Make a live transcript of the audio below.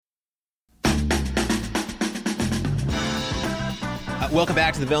Welcome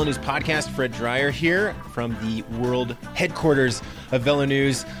back to the Velo News Podcast. Fred Dreyer here from the world headquarters of Velo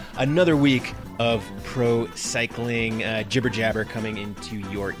News. Another week of pro cycling jibber-jabber coming into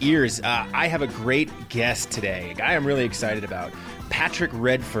your ears. I have a great guest today, a guy I'm really excited about. Patrick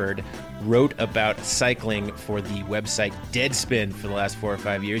Redford wrote about cycling for the website Deadspin for the last 4 or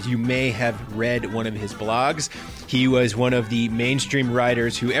 5 years. You may have read one of his blogs. He was one of the mainstream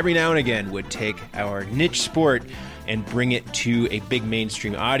writers who every now and again would take our niche sport and bring it to a big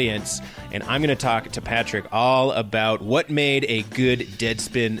mainstream audience. And I'm going to talk to Patrick all about what made a good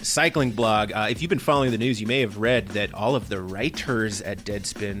Deadspin cycling blog. If you've been following the news, you may have read that all of the writers at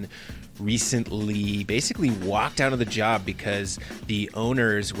Deadspin recently basically walked out of the job because the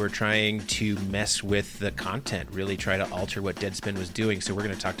owners were trying to mess with the content, really try to alter what Deadspin was doing. So we're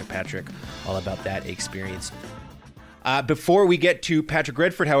going to talk to Patrick all about that experience. Before we get to Patrick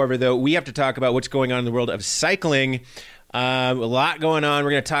Redford, however, though, we have to talk about what's going on in the world of cycling. A lot going on.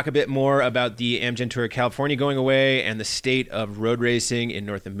 We're going to talk a bit more about the Amgen Tour of California going away and the state of road racing in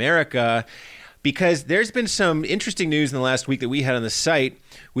North America, because there's been some interesting news in the last week that we had on the site,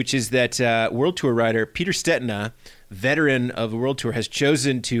 which is that World Tour rider Peter Stetina, veteran of the World Tour, has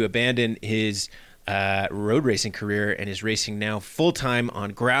chosen to abandon his road racing career and is racing now full-time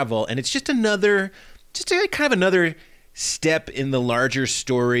on gravel. And it's just another step in the larger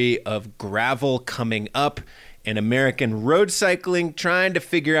story of gravel coming up and American road cycling trying to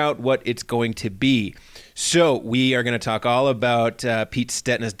figure out what it's going to be. So we are going to talk all about Pete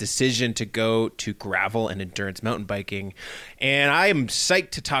Stetina's decision to go to gravel and endurance mountain biking. And I am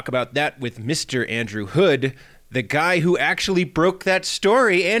psyched to talk about that with Mr. Andrew Hood, the guy who actually broke that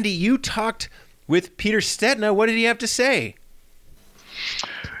story. Andy, you talked with Peter Stetina. What did he have to say?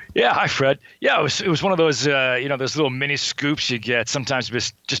 Yeah, hi, Fred. Yeah, it was one of those, those little mini scoops you get sometimes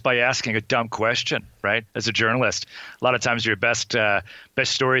just by asking a dumb question, right? As a journalist, a lot of times your best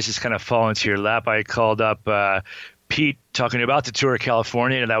stories just kind of fall into your lap. I called up Pete talking about the Tour of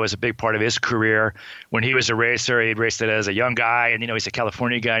California, and that was a big part of his career. When he was a racer, he'd raced it as a young guy, and he's a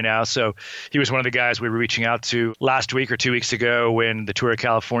California guy now. So he was one of the guys we were reaching out to last week or 2 weeks ago when the Tour of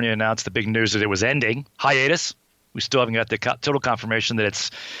California announced the big news that it was ending. Hiatus. We still haven't got the total confirmation that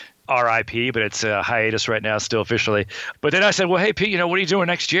it's RIP, but it's a hiatus right now, still officially. But then I said, well, hey, Pete, what are you doing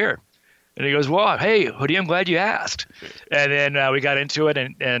next year? And he goes, well, hey, Hoodie, I'm glad you asked. And then we got into it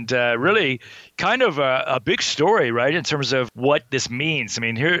and really kind of a big story, right, in terms of what this means. I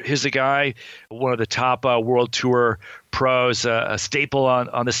mean, here's a guy, one of the top World Tour pros, a staple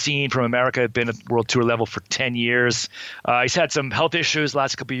on the scene from America, been at World Tour level for 10 years. He's had some health issues the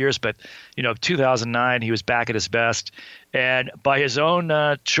last couple of years, but, 2009, he was back at his best. And by his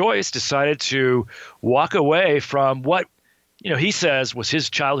own choice, decided to walk away from what, he says was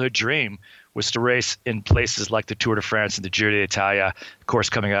his childhood dream, was to race in places like the Tour de France and the Giro d'Italia, of course,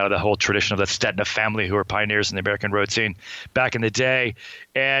 coming out of the whole tradition of the Stetina family, who were pioneers in the American road scene back in the day,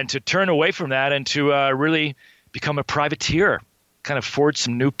 and to turn away from that and to really become a privateer, kind of forge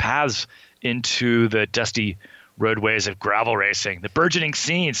some new paths into the dusty roadways of gravel racing, the burgeoning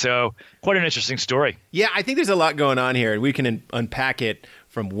scene. So quite an interesting story. Yeah, I think there's a lot going on here, and we can unpack it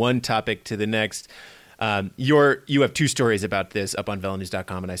from one topic to the next. You have 2 stories about this up on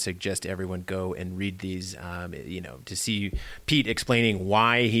velonews.com, and I suggest everyone go and read these, to see Pete explaining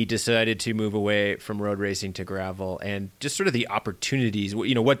why he decided to move away from road racing to gravel and just sort of the opportunities,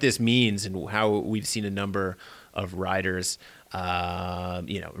 what this means and how we've seen a number of riders,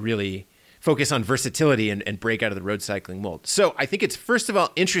 really focus on versatility and break out of the road cycling mold. So I think it's, first of all,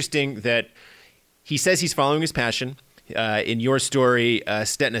 interesting that he says he's following his passion. In your story,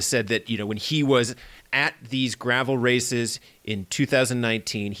 Stetina said that, when he was at these gravel races in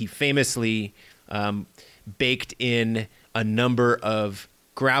 2019, he famously baked in a number of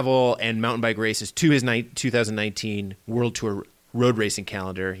gravel and mountain bike races to his 2019 World Tour road racing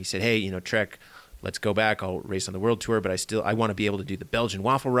calendar. He said, hey, Trek, let's go back. I'll race on the World Tour, but I want to be able to do the Belgian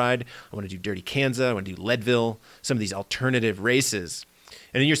Waffle Ride. I want to do Dirty Kanza. I want to do Leadville, some of these alternative races.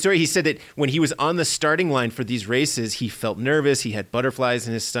 And in your story, he said that when he was on the starting line for these races, he felt nervous. He had butterflies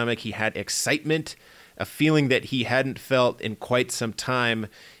in his stomach. He had excitement, a feeling that he hadn't felt in quite some time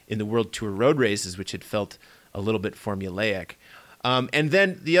in the World Tour road races, which had felt a little bit formulaic. And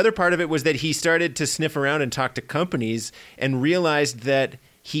then the other part of it was that he started to sniff around and talk to companies and realized that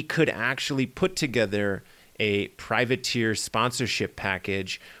he could actually put together a privateer sponsorship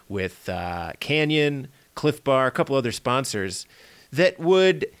package with Canyon, Cliff Bar, a couple other sponsors that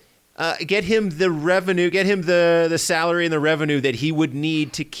would get him the revenue, get him the salary and the revenue that he would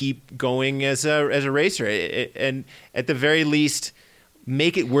need to keep going as a racer, and at the very least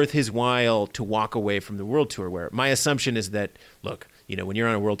make it worth his while to walk away from the World Tour. Where my assumption is that, look, when you're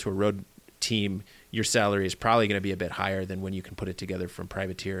on a World Tour road team, your salary is probably going to be a bit higher than when you can put it together from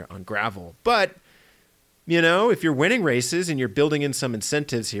privateer on gravel. But if you're winning races and you're building in some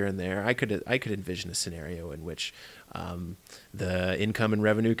incentives here and there, I could envision a scenario in which the income and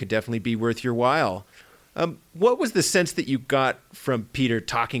revenue could definitely be worth your while. What was the sense that you got from Peter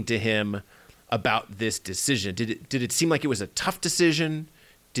talking to him about this decision? Did it seem like it was a tough decision?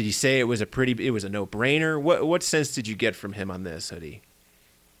 Did he say it was a no-brainer? What sense did you get from him on this, Hoodie?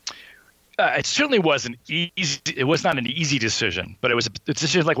 It certainly wasn't easy. It was not an easy decision, but it was a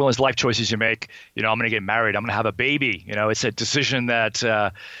decision like one of those life choices you make. I'm going to get married. I'm going to have a baby. It's a decision that,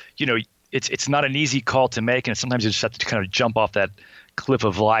 it's not an easy call to make. And sometimes you just have to kind of jump off that cliff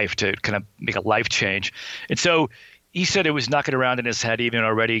of life to kind of make a life change. And so he said it was knocking around in his head, even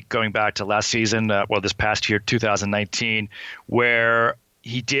already going back to last season, this past year, 2019, where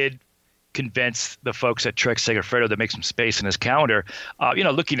he did convince the folks at Trek Segafredo to make some space in his calendar.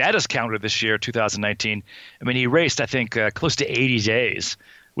 Looking at his calendar this year, 2019, he raced, I think, close to 80 days,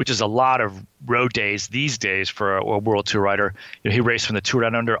 which is a lot of road days these days for a World Tour rider. He raced from the Tour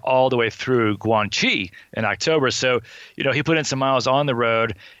Down Under all the way through Guangxi in October. So, he put in some miles on the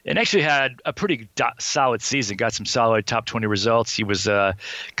road and actually had a pretty solid season, got some solid top 20 results. He was a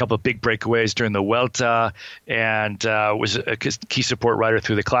couple of big breakaways during the Vuelta and was a key support rider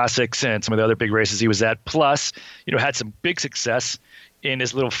through the Classics and some of the other big races he was at. Plus, had some big success in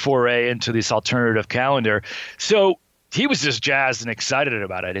his little foray into this alternative calendar. So, he was just jazzed and excited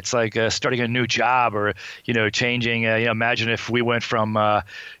about it. It's like starting a new job or, changing. Imagine if we went from,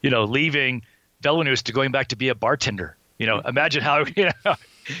 leaving VeloNews to going back to be a bartender. Imagine how,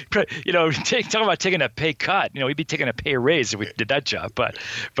 talking about taking a pay cut. We'd be taking a pay raise if we did that job. But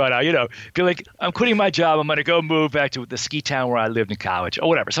feel like I'm quitting my job. I'm going to go move back to the ski town where I lived in college or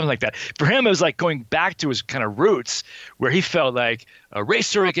whatever, something like that. For him, it was like going back to his kind of roots where he felt like a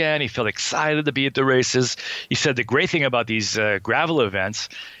racer again. He felt excited to be at the races. He said the great thing about these gravel events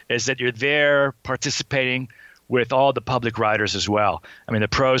is that you're there participating with all the public riders as well. The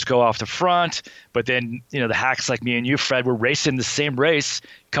pros go off the front, but then, the hacks like me and you, Fred, we're racing the same race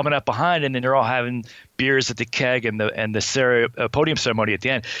coming up behind, and then they're all having beers at the keg and the podium ceremony at the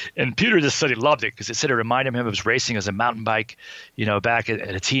end. And Peter just said he loved it because it said it reminded him of his racing as a mountain bike, back at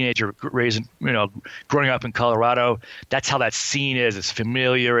a teenager raising, growing up in Colorado. That's how that scene is. It's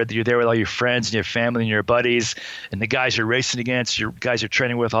familiar. You're there with all your friends and your family and your buddies and the guys you're racing against, your guys you're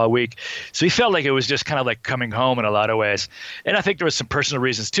training with all week. So he felt like it was just kind of like coming home in a lot of ways. And I think there was some personal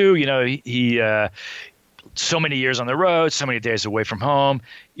reasons too. He so many years on the road, so many days away from home.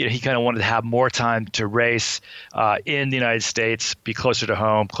 He kind of wanted to have more time to race in the United States, be closer to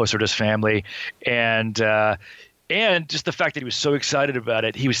home, closer to his family, and just the fact that he was so excited about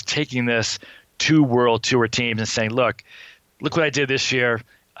it. He was taking this to World Tour teams and saying, "Look what I did this year.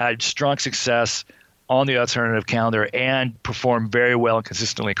 I had strong success on the alternative calendar and performed very well and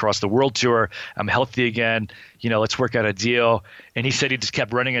consistently across the World Tour. I'm healthy again. Let's work out a deal." And he said he just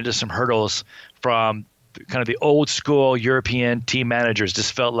kept running into some hurdles from kind of the old school European team managers.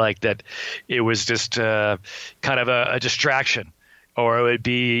 Just felt like that it was just kind of a distraction, or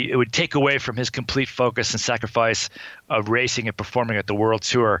it would take away from his complete focus and sacrifice of racing and performing at the World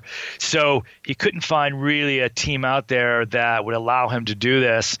Tour. So he couldn't find really a team out there that would allow him to do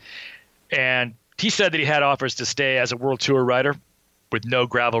this. And he said that he had offers to stay as a World Tour rider with no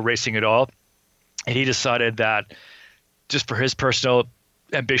gravel racing at all. And he decided that just for his personal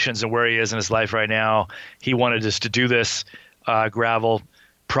ambitions and where he is in his life right now, he wanted just to do this gravel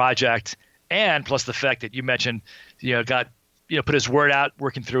project. And plus the fact that you mentioned, put his word out,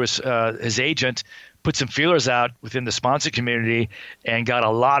 working through his agent, put some feelers out within the sponsor community and got a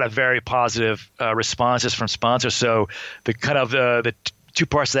lot of very positive responses from sponsors. So the kind of the two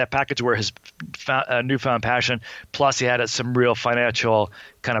parts of that package were his newfound passion, plus he had some real financial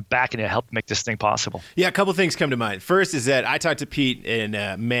kind of backing to help make this thing possible. Yeah, a couple things come to mind. First is that I talked to Pete in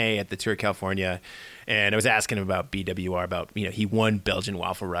May at the Tour of California, and I was asking him about BWR, about, he won Belgian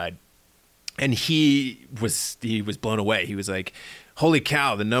Waffle Ride, and he was blown away. He was like, holy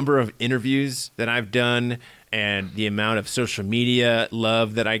cow, the number of interviews that I've done and the amount of social media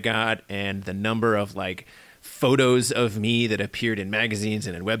love that I got and the number of photos of me that appeared in magazines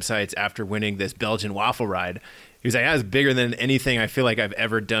and in websites after winning this Belgian Waffle Ride. He was like, that was bigger than anything I feel like I've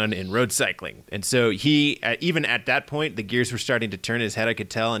ever done in road cycling. And so he, even at that point, the gears were starting to turn in his head, I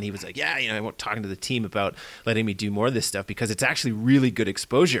could tell. And he was like, I'm talking to the team about letting me do more of this stuff because it's actually really good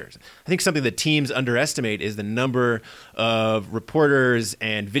exposure. I think something that teams underestimate is the number of reporters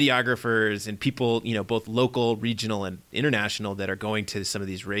and videographers and people, both local, regional, and international that are going to some of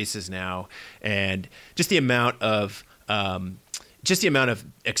these races now. And just the amount of just the amount of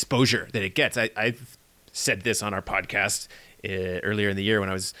exposure that it gets. I've said this on our podcast earlier in the year when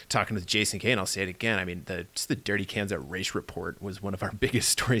I was talking with Jason Kay, and I'll say it again. I mean, the Dirty Kanza race report was one of our biggest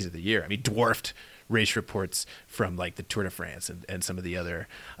stories of the year. I mean, dwarfed race reports from like the Tour de France and some of the other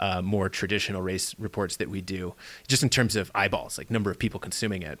more traditional race reports that we do, just in terms of eyeballs, like number of people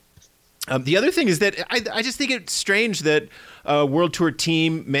consuming it. The other thing is that I just think it's strange that a World Tour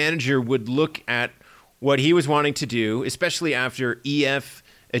team manager would look at what he was wanting to do, especially after EF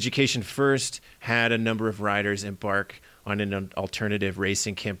Education First had a number of riders embark on an alternative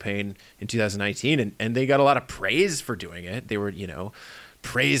racing campaign in 2019, and they got a lot of praise for doing it. They were,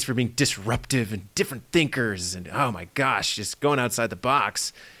 praised for being disruptive and different thinkers, and oh my gosh, just going outside the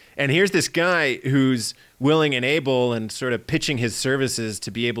box. And here's this guy who's willing and able and sort of pitching his services to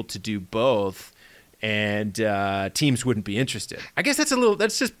be able to do both, and teams wouldn't be interested. I guess that's a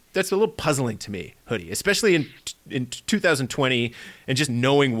little puzzling to me, Hoodie, especially in 2020, and just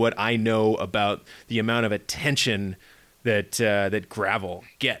knowing what I know about the amount of attention that gravel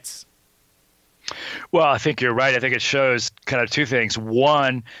gets. Well, I think you're right. I think it shows kind of two things.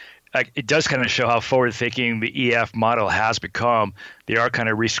 One, it does kind of show how forward-thinking the EF model has become. They are kind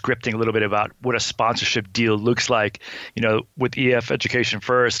of re-scripting a little bit about what a sponsorship deal looks like. With EF Education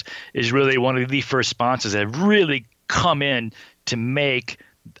First is really one of the first sponsors that have really come in to make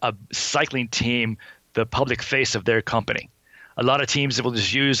a cycling team the public face of their company. A lot of teams will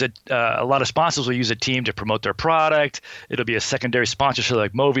just use it. A lot of sponsors will use a team to promote their product. It'll be a secondary sponsorship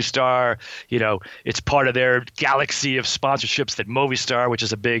like Movistar. It's part of their galaxy of sponsorships that Movistar, which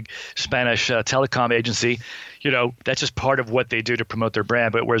is a big Spanish telecom agency, that's just part of what they do to promote their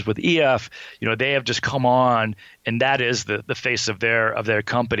brand. But whereas with EF, they have just come on, and that is the face of their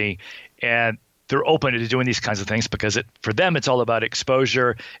company. And they're open to doing these kinds of things because for them, it's all about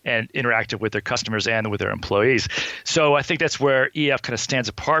exposure and interacting with their customers and with their employees. So I think that's where EF kind of stands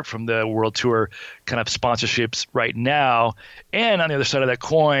apart from the World Tour kind of sponsorships right now. And on the other side of that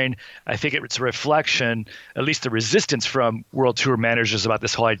coin, I think it's a reflection, at least the resistance from World Tour managers about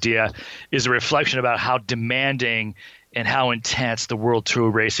this whole idea is a reflection about how demanding and how intense the World Tour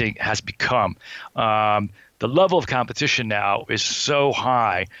racing has become. The level of competition now is so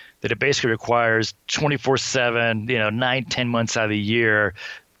high that it basically requires 24/7, 9-10 months out of the year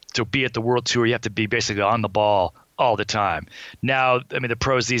to be at the World Tour. You have to be basically on the ball all the time. Now, I mean, the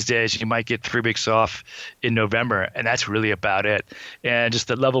pros these days, you might get 3 weeks off in November, and that's really about it. And just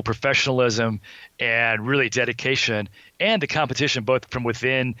the level of professionalism and really dedication and the competition, both from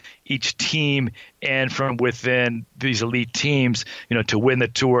within each team and from within these elite teams, to win the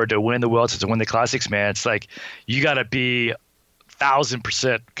Tour, to win the Worlds, to win the Classics, man. It's like you got to be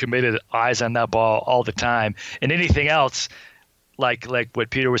 1,000% committed, eyes on that ball all the time. And anything else, like what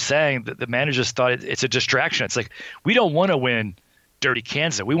Peter was saying, the managers thought it's a distraction. It's like, we don't want to win Dirty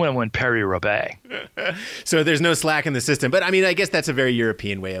Kanza. We want to win Paris-Roubaix. So there's no slack in the system. But I mean, I guess that's a very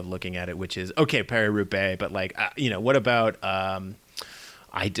European way of looking at it, which is, okay, Paris-Roubaix, but what about,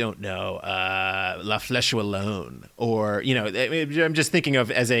 I don't know, La Flèche Wallonne? Or, I'm just thinking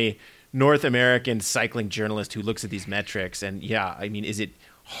of as a North American cycling journalist who looks at these metrics, and is it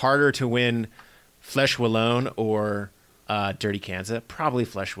harder to win Flèche Wallonne or Dirty Kanza? Probably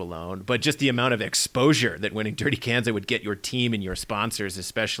Flèche Wallonne, but just the amount of exposure that winning Dirty Kanza would get your team and your sponsors,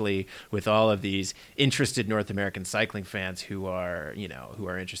 especially with all of these interested North American cycling fans who are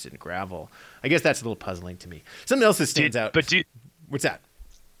interested in gravel. I guess that's a little puzzling to me. Something else that stands out. What's that?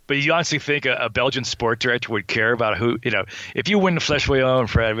 But you honestly think a Belgian sport director would care about who, if you win the Flèche Wallonne,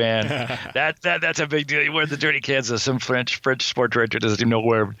 Fred, man, that's a big deal. You win the Dirty Kansas. Some French sport director doesn't even know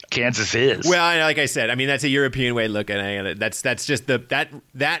where Kansas is. Well, like I said, I mean, that's a European way of looking at it. That's just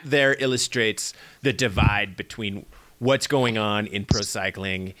that there illustrates the divide between what's going on in pro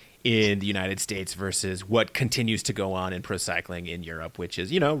cycling in the United States versus what continues to go on in pro cycling in Europe, which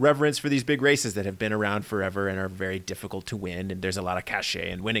is, reverence for these big races that have been around forever and are very difficult to win. And there's a lot of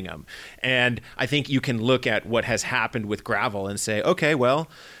cachet in winning them. And I think you can look at what has happened with gravel and say, okay, well,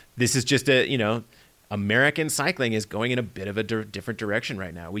 this is just American cycling is going in a bit of a different direction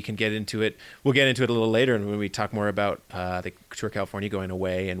right now. We can get into it. We'll get into it a little later when we talk more about the Tour California going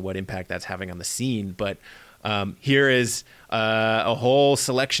away and what impact that's having on the scene. But here is a whole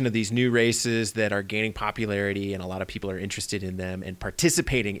selection of these new races that are gaining popularity, and a lot of people are interested in them and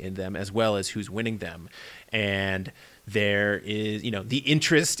participating in them, as well as who's winning them. And there is, the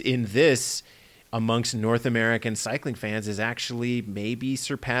interest in this amongst North American cycling fans is actually maybe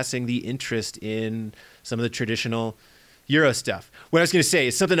surpassing the interest in some of the traditional Euro stuff. What I was going to say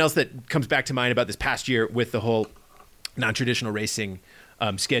is something else that comes back to mind about this past year with the whole non-traditional racing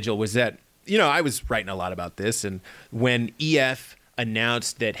schedule was that I was writing a lot about this, and when EF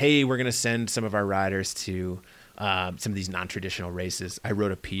announced that, hey, we're going to send some of our riders to some of these non-traditional races, I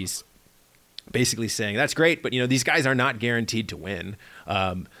wrote a piece basically saying that's great, but these guys are not guaranteed to win.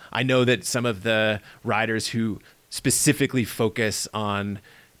 I know that some of the riders who specifically focus on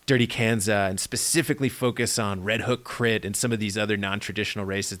Dirty Kanza and specifically focus on Red Hook Crit and some of these other non-traditional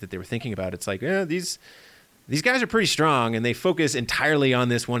races that they were thinking about, it's like, these guys are pretty strong and they focus entirely on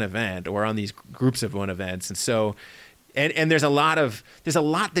this one event or on these groups of one events. And so, and there's a lot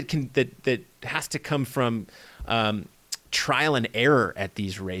that has to come from trial and error at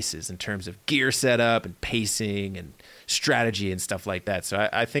these races in terms of gear setup and pacing and strategy and stuff like that. So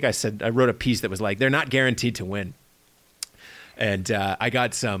I think I wrote a piece that was like, they're not guaranteed to win. And I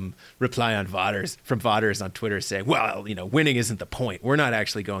got some reply from Vauders on Twitter saying, well, winning isn't the point. We're not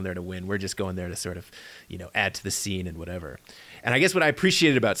actually going there to win. We're just going there to sort of, add to the scene and whatever. And I guess what I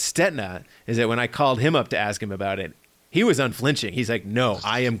appreciated about Stetina is that when I called him up to ask him about it, he was unflinching. He's like, no,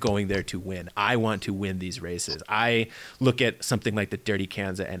 I am going there to win. I want to win these races. I look at something like the Dirty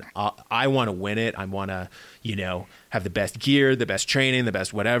Kanza and I want to win it. I want to, have the best gear, the best training, the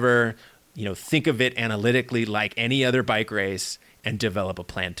best whatever. Think of it analytically like any other bike race and develop a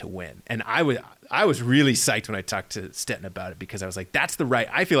plan to win. And I was really psyched when I talked to Stetina about it, because I was like,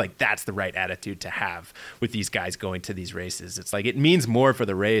 I feel like that's the right attitude to have with these guys going to these races. It's like, it means more for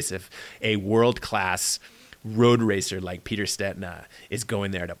the race if a world-class road racer like Peter Stetina is going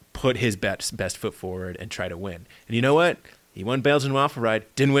there to put his best foot forward and try to win. And you know what? He won Belgian Waffle Ride,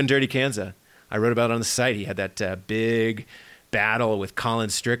 didn't win Dirty Kanza. I wrote about it on the site. He had that big battle with Colin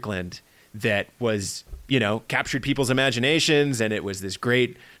Strickland that was, captured people's imaginations, and it was this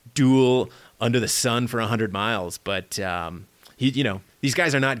great duel under the sun for 100 miles. But, these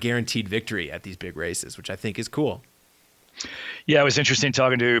guys are not guaranteed victory at these big races, which I think is cool. Yeah, it was interesting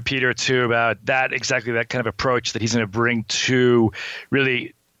talking to Peter, too, about exactly that kind of approach that he's going to bring to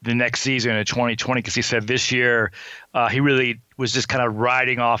really the next season in 2020, because he said this year he really was just kind of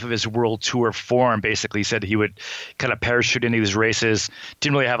riding off of his world tour form. Basically, he said he would kind of parachute into these races,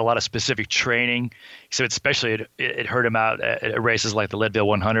 didn't really have a lot of specific training. He said especially it hurt him out at races like the Leadville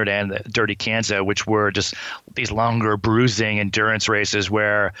 100 and the Dirty Kanza, which were just these longer bruising endurance races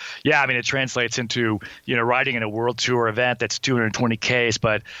where, it translates into, riding in a world tour event that's 220 Ks,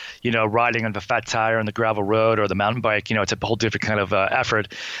 but, riding on the fat tire on the gravel road or the mountain bike, it's a whole different kind of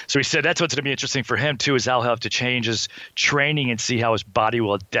effort. So he said that's what's going to be interesting for him too, is he'll have to change his training and see how his body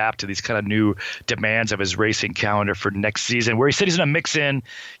will adapt to these kind of new demands of his racing calendar for next season, where he said he's going to mix in,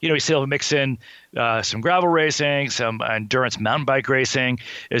 he'll mix in some gravel racing, some endurance mountain bike racing,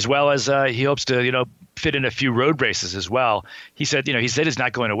 as well as he hopes to, fit in a few road races as well. He said he's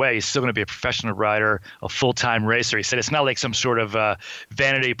not going away. He's still going to be a professional rider, a full-time racer. He said it's not like some sort of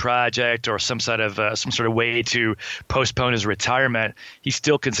vanity project or some sort of way to postpone his retirement. He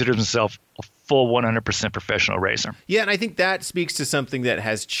still considers himself a full 100% professional racer. Yeah, and I think that speaks to something that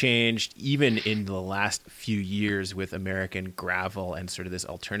has changed even in the last few years with American gravel and sort of this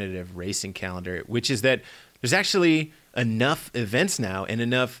alternative racing calendar, which is that there's actually enough events now and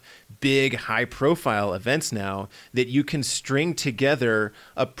enough big high-profile events now that you can string together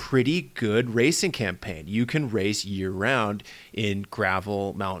a pretty good racing campaign. You can race year-round in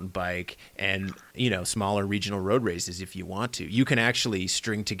gravel, mountain bike, and smaller regional road races if you want to. You can actually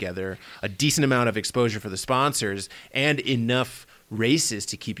string together a decent amount of exposure for the sponsors and enough races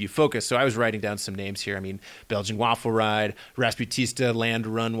to keep you focused. So I was writing down some names here. Belgian Waffle Ride, Rasputista Land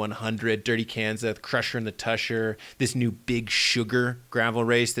Run 100, Dirty Kanza, Crusher and the Tusher, this new Big Sugar gravel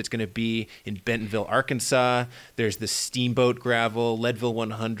race that's going to be in Bentonville, Arkansas. There's the Steamboat Gravel, Leadville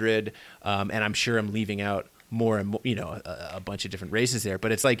 100, and I'm sure I'm leaving out more and more, a bunch of different races there.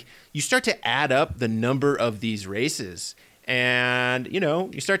 But it's like you start to add up the number of these races, and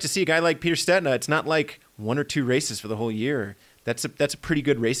you start to see a guy like Peter Stetina. It's not like one or two races for the whole year. That's a pretty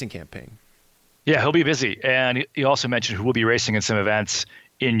good racing campaign. Yeah, he'll be busy. And he also mentioned who will be racing in some events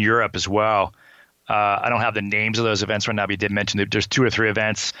in Europe as well. I don't have the names of those events right now, but he did mention that there's 2 or 3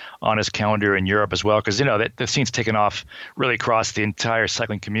 events on his calendar in Europe as well, because, that the scene's taken off really across the entire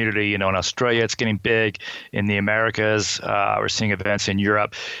cycling community. In Australia, it's getting big. In the Americas, we're seeing events in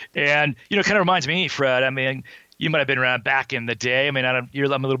Europe. And, kind of reminds me, Fred, you might have been around back in the day. I'm a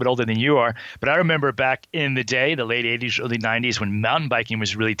little bit older than you are, but I remember back in the day, the late 80s, early 90s, when mountain biking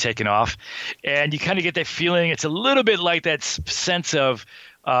was really taking off. And you kind of get that feeling. It's a little bit like that sense of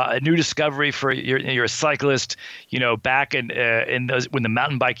a new discovery for you're a cyclist. Back in those, when the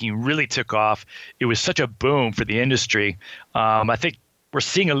mountain biking really took off, it was such a boom for the industry. I think we're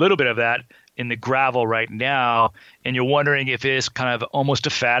seeing a little bit of that in the gravel right now, and you're wondering if it's kind of almost a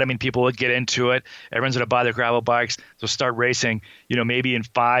fad. I mean, people would get into it. Everyone's going to buy their gravel bikes. They'll start racing. Maybe in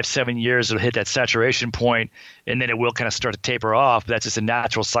 5-7 years, it'll hit that saturation point, and then it will kind of start to taper off. That's just a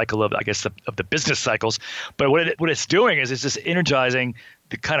natural cycle of, I guess, of the business cycles. But what it's doing is it's just energizing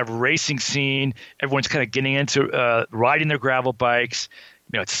the kind of racing scene. Everyone's kind of getting into riding their gravel bikes.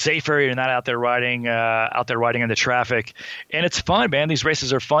 It's safer. You're not out there riding in the traffic, and it's fun, man. These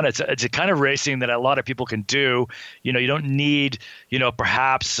races are fun. It's a kind of racing that a lot of people can do. You don't need,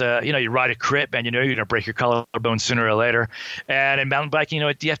 perhaps, you ride a crit, man. You're going to break your collarbone sooner or later. And in mountain biking,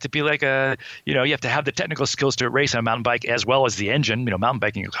 you have to be like you have to have the technical skills to race on a mountain bike as well as the engine. Mountain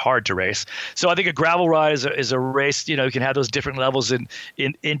biking is hard to race. So I think a gravel ride is a race. You can have those different levels in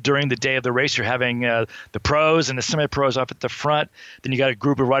during the day of the race. You're having the pros and the semi-pros up at the front. Then you got a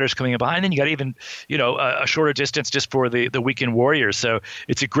group of riders coming in behind. Then you got even, a shorter distance just for the weekend warriors. So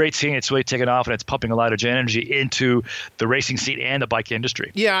it's a great scene. It's really taken off, and it's pumping a lot of energy into the racing scene and the bike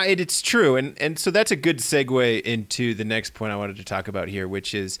industry. Yeah, it's true. And so that's a good segue into the next point I wanted to talk about here,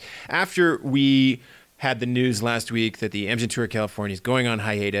 which is after we had the news last week that the Amgen Tour California is going on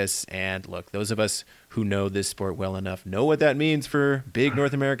hiatus. And look, those of us who know this sport well enough know what that means for big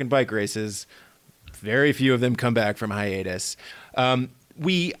North American bike races. Very few of them come back from hiatus.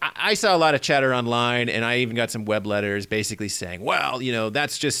 I saw a lot of chatter online, and I even got some web letters basically saying, well,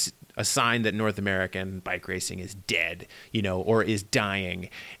 that's just a sign that North American bike racing is dead, or is dying.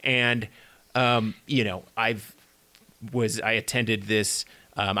 And, I attended this,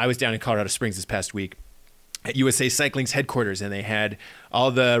 I was down in Colorado Springs this past week at USA Cycling's headquarters, and they had all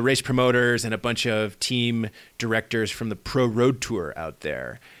the race promoters and a bunch of team directors from the Pro Road Tour out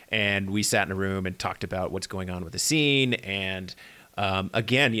there. And we sat in a room and talked about what's going on with the scene. And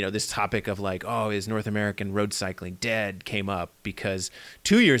again, this topic of like, is North American road cycling dead came up because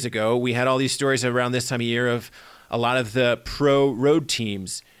 2 years ago, we had all these stories around this time of year of a lot of the pro road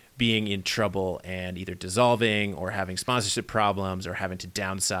teams being in trouble and either dissolving or having sponsorship problems or having to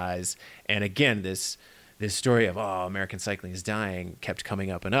downsize. And again, this story of, American cycling is dying kept coming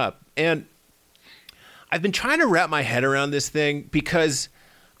up and up. And I've been trying to wrap my head around this thing because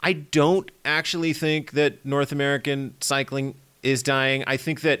I don't actually think that North American cycling is dying. I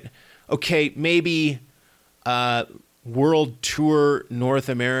think that, maybe World Tour North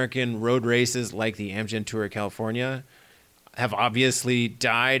American road races like the Amgen Tour of California have obviously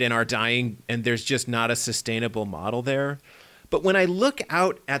died and are dying, and there's just not a sustainable model there. But when I look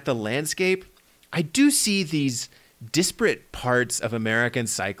out at the landscape, I do see these disparate parts of American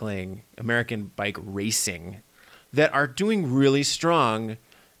cycling, American bike racing, that are doing really strong.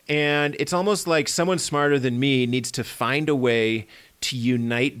 And it's almost like someone smarter than me needs to find a way to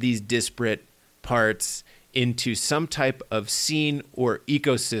unite these disparate parts into some type of scene or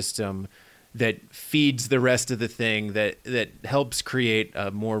ecosystem that feeds the rest of the thing, that helps create a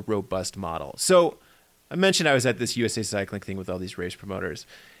more robust model. So I mentioned I was at this USA Cycling thing with all these race promoters.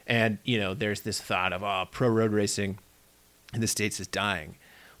 And, there's this thought of, pro road racing in the States is dying.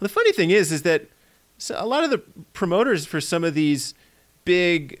 Well, the funny thing is that a lot of the promoters for some of these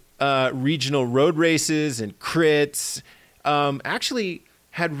big regional road races and crits actually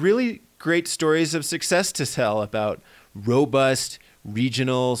had really great stories of success to tell about robust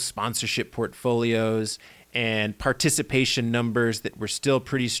regional sponsorship portfolios and participation numbers that were still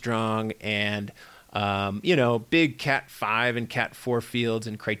pretty strong, and big Cat 5 and Cat 4 fields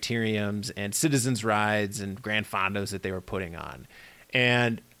and criteriums and citizens rides and Grand Fondos that they were putting on.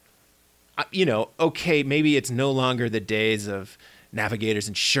 And maybe it's no longer the days of Navigators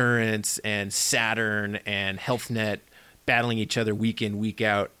Insurance and Saturn and HealthNet battling each other week in, week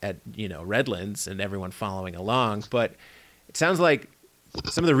out at, Redlands and everyone following along. But it sounds like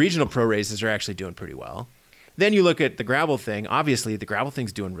some of the regional pro races are actually doing pretty well. Then you look at the gravel thing. Obviously, the gravel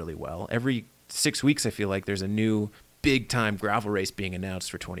thing's doing really well. Every 6 weeks, I feel like there's a new big-time gravel race being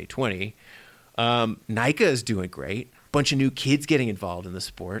announced for 2020. NICA is doing great. Bunch of new kids getting involved in the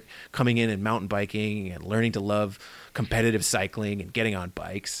sport, coming in and mountain biking and learning to love competitive cycling and getting on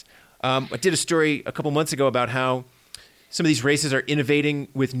bikes. I did a story a couple months ago about how some of these races are innovating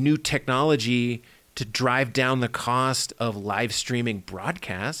with new technology to drive down the cost of live streaming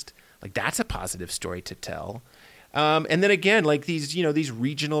broadcast. Like, that's a positive story to tell. And then again, like these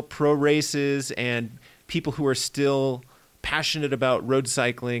regional pro races and people who are still passionate about road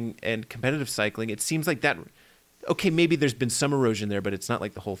cycling and competitive cycling, it seems like that, maybe there's been some erosion there, but it's not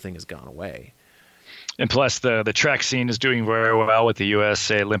like the whole thing has gone away. And plus, the track scene is doing very well with the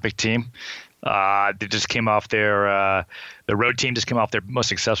USA Olympic team. They just came off the road team just came off their most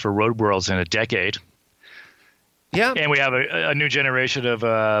successful road worlds in a decade. Yeah. And we have a new generation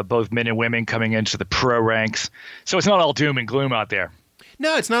of both men and women coming into the pro ranks. So it's not all doom and gloom out there.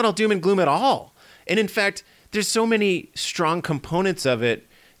 No, it's not all doom and gloom at all. And in fact, there's so many strong components of it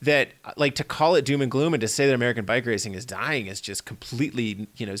that, like, to call it doom and gloom and to say that American bike racing is dying is just completely,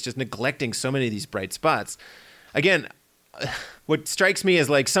 it's just neglecting so many of these bright spots. Again, what strikes me is,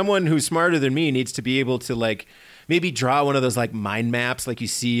 like, someone who's smarter than me needs to be able to, like, maybe draw one of those, like, mind maps like you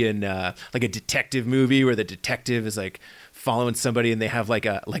see in like a detective movie where the detective is, like, following somebody and they have like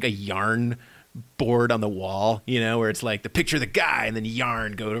a yarn board on the wall, where it's like the picture of the guy and then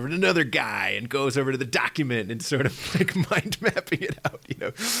yarn goes over to another guy and goes over to the document and sort of like mind mapping it out,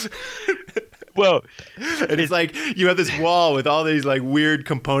 Well, and it's like you have this wall with all these like weird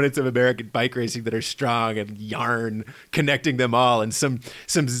components of American bike racing that are strong and yarn connecting them all, and some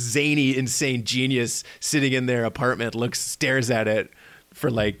zany, insane genius sitting in their apartment stares at it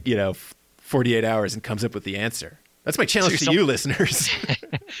for 48 hours and comes up with the answer. That's my challenge to you, listeners.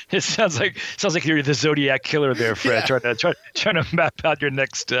 It sounds like you're the Zodiac killer there, Fred, trying to map out your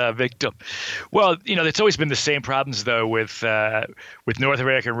next victim. Well, it's always been the same problems though with North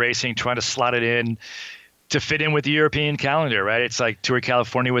American racing trying to slot it in to fit in with the European calendar, right? It's like Tour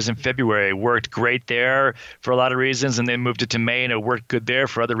California was in February. It worked great there for a lot of reasons, and then moved it to May, and it worked good there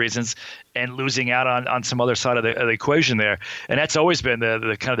for other reasons, and losing out on some other side of the equation there. And that's always been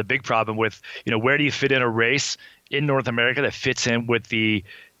the kind of the big problem with, where do you fit in a race in North America that fits in with the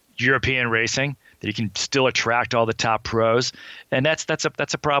European racing, that you can still attract all the top pros. And that's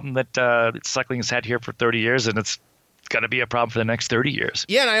a problem that cycling has had here for 30 years, and it's going to be a problem for the next 30 years.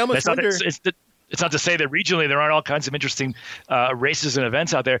 Yeah, and I almost wonder... It's not to say that regionally there aren't all kinds of interesting races and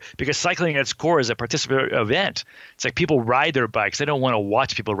events out there, because cycling at its core is a participatory event. It's like people ride their bikes. They don't want to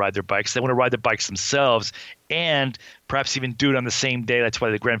watch people ride their bikes. They want to ride their bikes themselves, and perhaps even do it on the same day. That's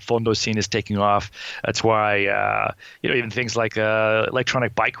why the Gran Fondo scene is taking off. That's why even things like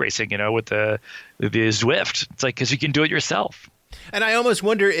electronic bike racing, with the Zwift. It's like, because you can do it yourself. And I almost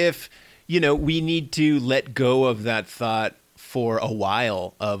wonder if we need to let go of that thought for a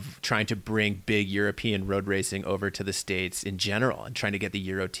while of trying to bring big European road racing over to the States in general, and trying to get the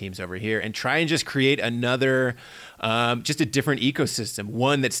Euro teams over here and try and just create another, just a different ecosystem,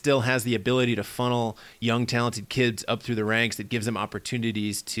 one that still has the ability to funnel young, talented kids up through the ranks, that gives them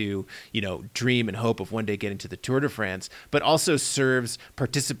opportunities to, dream and hope of one day getting to the Tour de France, but also serves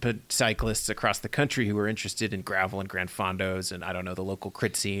participant cyclists across the country who are interested in gravel and Gran Fondos and, the local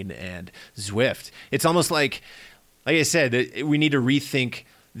crit scene and Zwift. It's almost like I said, we need to rethink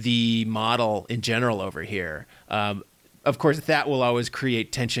the model in general over here. Of course, that will always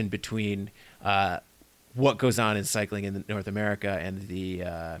create tension between what goes on in cycling in North America and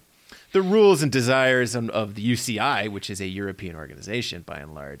the rules and desires of the UCI, which is a European organization by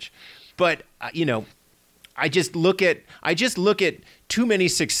and large. But I just look at too many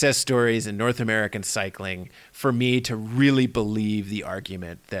success stories in North American cycling for me to really believe the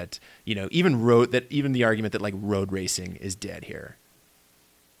argument that even the argument that like road racing is dead here.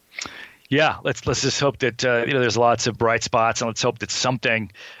 Yeah, let's just hope that there's lots of bright spots, and let's hope that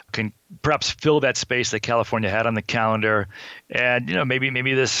something can perhaps fill that space that California had on the calendar, and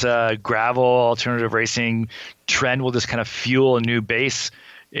maybe this gravel alternative racing trend will just kind of fuel a new base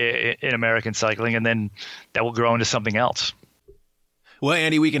in American cycling, and then that will grow into something else. Well,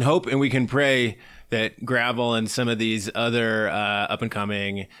 Andy, we can hope and we can pray that gravel and some of these other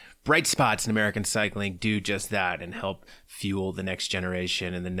up-and-coming bright spots in American cycling do just that and help fuel the next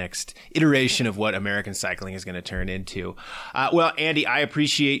generation and the next iteration of what American cycling is going to turn into. Well, Andy, I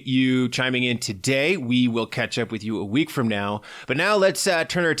appreciate you chiming in today. We will catch up with you a week from now. But now let's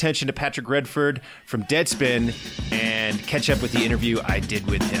turn our attention to Patrick Redford from Deadspin and catch up with the interview I did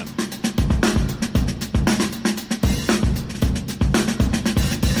with him.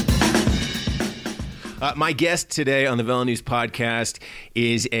 My guest today on the Velo News podcast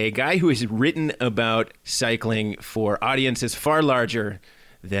is a guy who has written about cycling for audiences far larger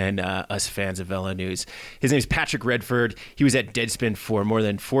than us fans of Velo News. His name is Patrick Redford. He was at Deadspin for more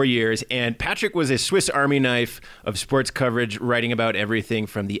than 4 years, and Patrick was a Swiss Army knife of sports coverage, writing about everything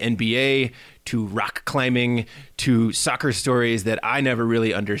from the NBA to rock climbing to soccer stories that I never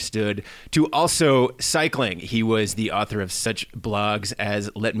really understood to also cycling. He was the author of such blogs as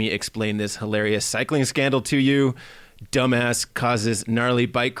Let Me Explain This Hilarious Cycling Scandal to You, Dumbass Causes Gnarly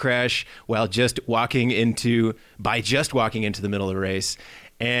Bike Crash While Just Walking into the Middle of the Race,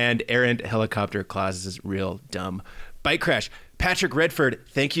 and Errant Helicopter Causes Real Dumb Bike Crash. Patrick Redford,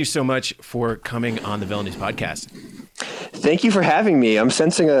 thank you so much for coming on the Velo News podcast. Thank you for having me. I'm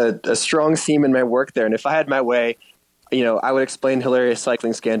sensing a strong theme in my work there. And if I had my way, I would explain hilarious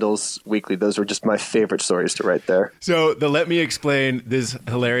cycling scandals weekly. Those were just my favorite stories to write there. So the Let Me Explain This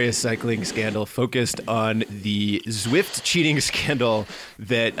Hilarious Cycling Scandal focused on the Zwift cheating scandal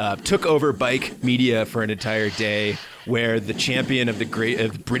that took over bike media for an entire day, where the champion of the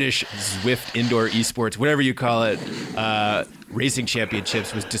British Zwift indoor esports, whatever you call it, racing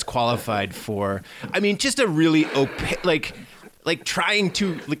championships, was disqualified for, just a really opaque, trying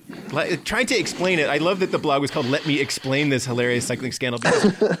to explain it. I love that the blog was called "Let Me Explain This Hilarious Cycling Scandal,"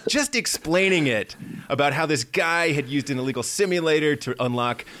 because just explaining it about how this guy had used an illegal simulator to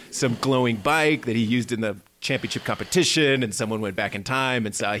unlock some glowing bike that he used in the championship competition, and someone went back in time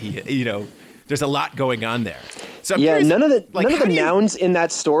and saw there's a lot going on there. So I'm curious, none of the nouns in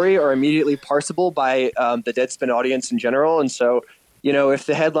that story are immediately parsable by the Deadspin audience in general, and so if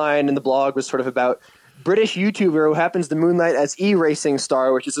the headline in the blog was sort of about British YouTuber who happens to moonlight as e-racing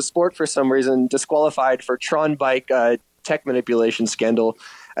star, which is a sport for some reason, disqualified for Tron bike tech manipulation scandal,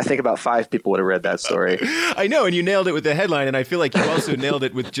 I think about 5 people would have read that story. I know, and you nailed it with the headline, and I feel like you also nailed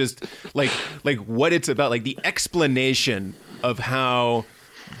it with just like what it's about, like the explanation of how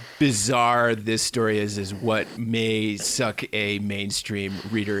bizarre this story is what may suck a mainstream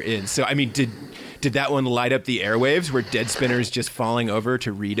reader in. So, did that one light up the airwaves? Were Deadspinners just falling over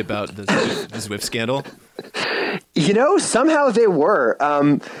to read about the Zwift scandal? Somehow they were,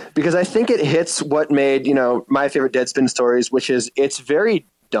 because I think it hits what made, my favorite Deadspin stories, which is it's very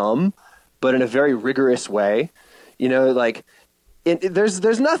dumb, but in a very rigorous way. There's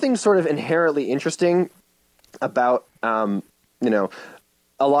nothing sort of inherently interesting about,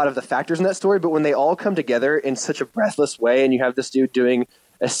 a lot of the factors in that story, but when they all come together in such a breathless way, and you have this dude doing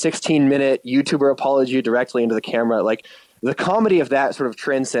a 16-minute YouTuber apology directly into the camera, like the comedy of that sort of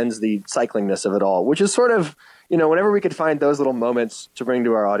transcends the cyclingness of it all, which is sort of, whenever we could find those little moments to bring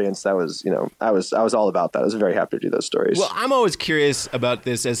to our audience, that was, I was all about that. I was very happy to do those stories. Well, I'm always curious about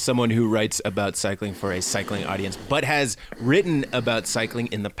this as someone who writes about cycling for a cycling audience, but has written about cycling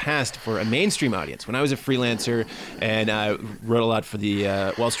in the past for a mainstream audience. When I was a freelancer and I wrote a lot for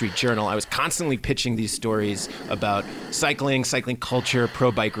the Wall Street Journal, I was constantly pitching these stories about cycling culture,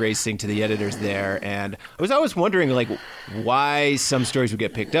 pro bike racing to the editors there. And I was always wondering, why some stories would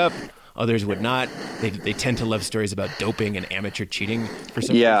get picked up, others would not. They tend to love stories about doping and amateur cheating for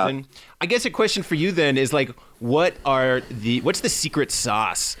some reason. I guess a question for you then is what's the secret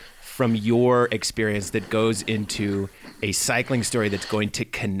sauce from your experience that goes into a cycling story that's going to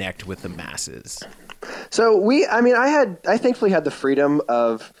connect with the masses? So I thankfully had the freedom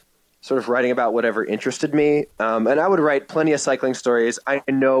of sort of writing about whatever interested me. And I would write plenty of cycling stories I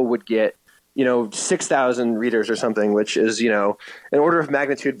know would get 6,000 readers or something, which is, an order of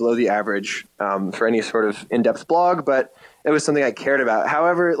magnitude below the average for any sort of in-depth blog, but it was something I cared about.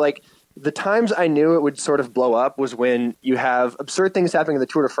 However, the times I knew it would sort of blow up was when you have absurd things happening in the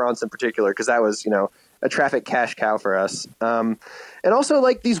Tour de France in particular, because that was, a traffic cash cow for us. And also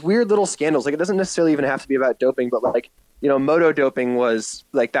these weird little scandals. It doesn't necessarily even have to be about doping, but moto doping was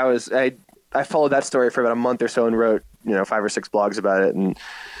that was, I followed that story for about a month or so and wrote, 5 or 6 blogs about it. And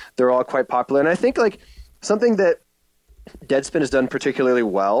they're all quite popular. And I think something that Deadspin has done particularly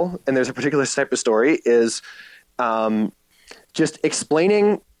well, and there's a particular type of story, is just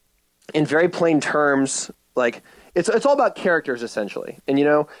explaining in very plain terms, it's all about characters essentially. And,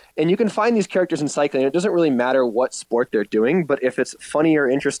 and you can find these characters in cycling. It doesn't really matter what sport they're doing, but if it's funny or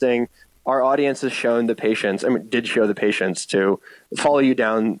interesting, our audience has shown the patience, did show the patience to follow you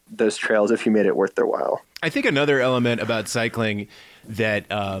down those trails if you made it worth their while. I think another element about cycling that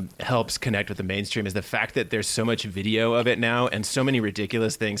helps connect with the mainstream is the fact that there's so much video of it now, and so many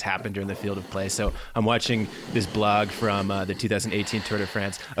ridiculous things happen during the field of play. So I'm watching this blog from the 2018 Tour de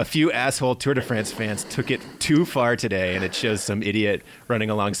France. A few asshole Tour de France fans took it too far today, and it shows some idiot running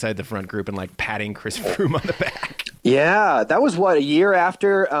alongside the front group and patting Chris Froome on the back. Yeah, that was a year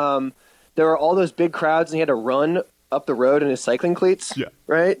after there were all those big crowds and he had to run up the road in his cycling cleats,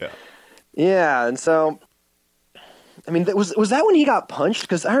 right? Yeah, and so was that when he got punched?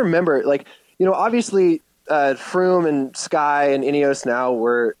 Because I remember, obviously Froome and Sky and Ineos now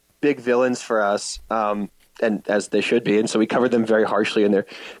were big villains for us, and as they should be. And so we covered them very harshly. And their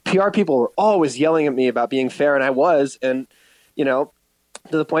PR people were always yelling at me about being fair, and I was. And,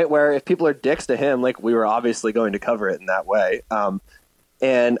 to the point where if people are dicks to him, we were obviously going to cover it in that way.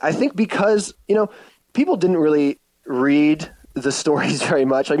 And I think because, people didn't really read the stories very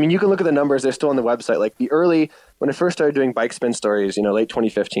much. You can look at the numbers. They're still on the website. When I first started doing bike spin stories, late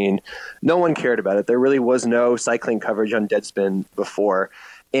 2015, no one cared about it. There really was no cycling coverage on Deadspin before.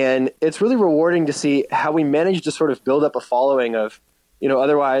 And it's really rewarding to see how we managed to sort of build up a following of,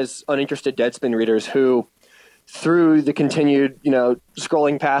 otherwise uninterested Deadspin readers who through the continued,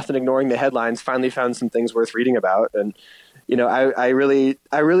 scrolling past and ignoring the headlines, finally found some things worth reading about. And, I really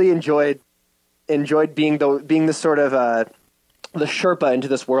enjoyed being the sort of, the Sherpa into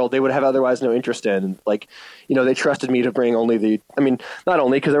this world they would have otherwise no interest in. Like, they trusted me to bring not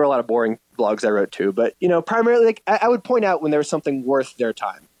only because there were a lot of boring blogs I wrote too, but, primarily like, I would point out when there was something worth their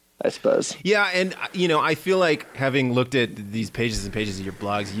time, I suppose. Yeah. And, I feel like having looked at these pages and pages of your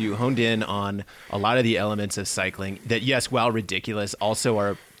blogs, you honed in on a lot of the elements of cycling that, yes, while ridiculous, also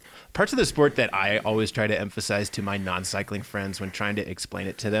are parts of the sport that I always try to emphasize to my non-cycling friends when trying to explain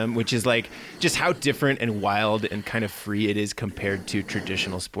it to them, which is like just how different and wild and kind of free it is compared to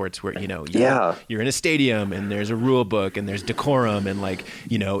traditional sports where, you're in a stadium and there's a rule book and there's decorum. And like,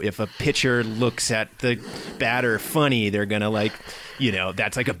 if a pitcher looks at the batter funny, they're going to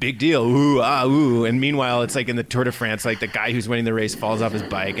that's like a big deal. Ooh, ah, ooh. And meanwhile, it's like in the Tour de France, like the guy who's winning the race falls off his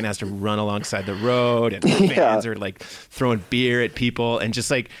bike and has to run alongside the road, and fans are like throwing beer at people, and just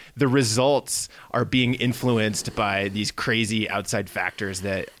like the results are being influenced by these crazy outside factors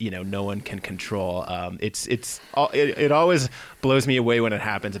that no one can control. It always blows me away when it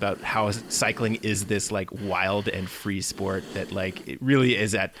happens about how cycling is this like wild and free sport that like it really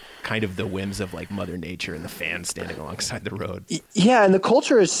is at kind of the whims of like Mother Nature and the fans standing alongside the road. Yeah, and the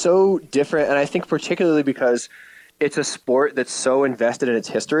culture is so different, and I think particularly because it's a sport that's so invested in its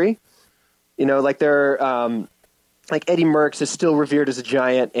history. Like Eddie Merckx is still revered as a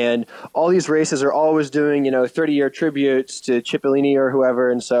giant, and all these races are always doing 30-year tributes to Cipollini or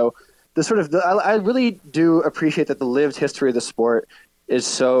whoever, and so I really do appreciate that the lived history of the sport is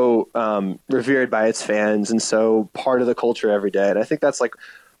so revered by its fans and so part of the culture every day, and I think that's like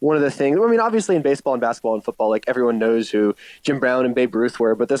one of the things. I mean, obviously in baseball and basketball and football, like everyone knows who Jim Brown and Babe Ruth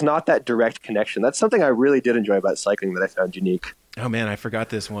were, but there's not that direct connection. That's something I really did enjoy about cycling that I found unique. Oh man, I forgot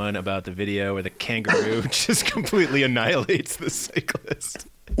this one about the video where the kangaroo just completely annihilates the cyclist.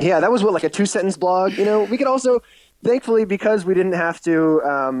 Yeah, that was like a 2-sentence blog. We could also, thankfully, because we didn't have to,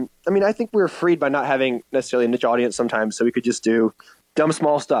 I think we were freed by not having necessarily a niche audience sometimes, so we could just do dumb,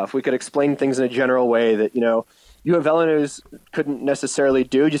 small stuff. We could explain things in a general way that, you at VeloNews couldn't necessarily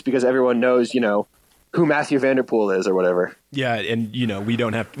do just because everyone knows, who Matthew Vanderpool is or whatever. Yeah, and we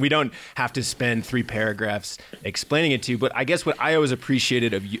don't have to spend 3 paragraphs explaining it to you. But I guess what I always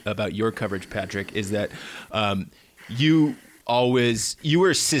appreciated about your coverage, Patrick, is that you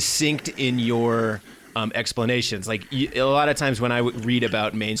were succinct in your explanations. Like a lot of times when I would read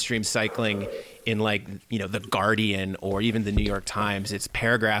about mainstream cycling in like, the Guardian or even the New York Times, it's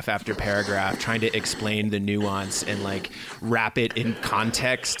paragraph after paragraph trying to explain the nuance and like wrap it in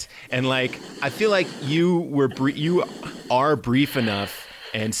context. And like, I feel like you are brief enough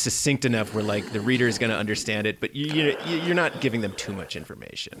and succinct enough where like the reader is going to understand it, but you're not giving them too much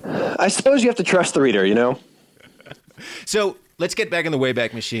information. I suppose you have to trust the reader, So let's get back in the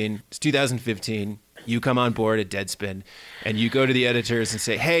Wayback Machine. It's 2015. You come on board at Deadspin, and you go to the editors and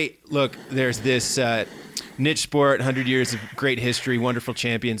say, hey, look, there's this niche sport, 100 years of great history, wonderful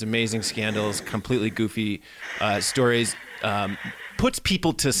champions, amazing scandals, completely goofy stories. Puts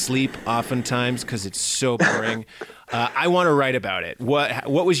people to sleep oftentimes because it's so boring. I want to write about it.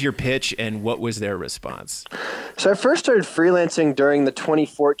 What was your pitch, and what was their response? So I first started freelancing during the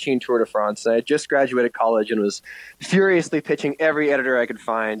 2014 Tour de France. I had just graduated college and was furiously pitching every editor I could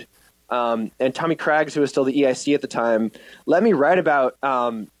find. And Tommy Craggs, who was still the EIC at the time, let me write about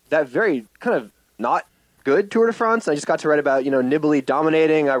that very kind of not good Tour de France. I just got to write about, Nibali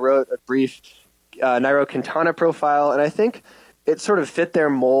dominating. I wrote a brief Nairo Quintana profile, and I think it sort of fit their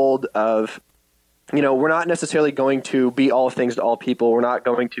mold of, we're not necessarily going to be all things to all people. We're not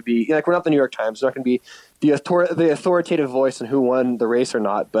going to be, we're not the New York Times. We're not going to be the authoritative voice on who won the race or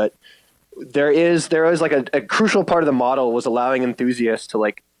not. But there is like a crucial part of the model was allowing enthusiasts to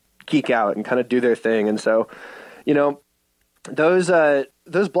like geek out and kind of do their thing. And so, those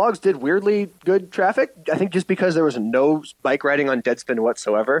blogs did weirdly good traffic, I think just because there was no bike riding on Deadspin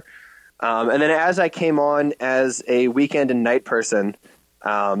whatsoever. And then as I came on as a weekend and night person,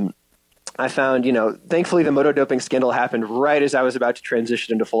 I found, thankfully the moto doping scandal happened right as I was about to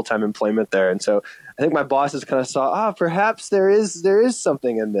transition into full-time employment there. And so I think my bosses kind of saw, perhaps there is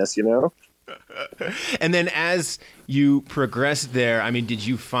something in this, And then as you progressed there, did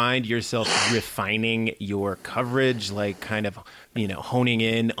you find yourself refining your coverage, like kind of, honing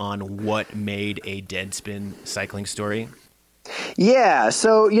in on what made a Deadspin cycling story? Yeah.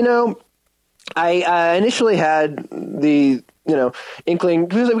 So, I initially had the, inkling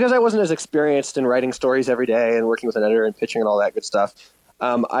because I wasn't as experienced in writing stories every day and working with an editor and pitching and all that good stuff.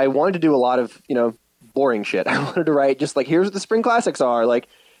 I wanted to do a lot of, boring shit. I wanted to write just like, here's what the spring classics are. Like,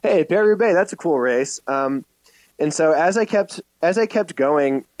 hey, Paris-Roubaix, that's a cool race. And so as I kept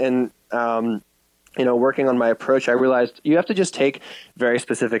going and working on my approach, I realized you have to just take very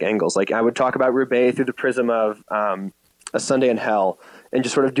specific angles. Like I would talk about Roubaix through the prism of A Sunday in Hell, and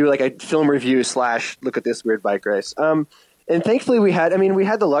just sort of do like a film review / look at this weird bike race. And thankfully we had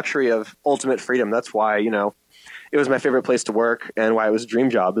the luxury of ultimate freedom. That's why, it was my favorite place to work, and why it was a dream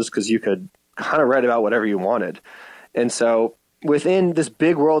job, is because you could kind of write about whatever you wanted. And so within this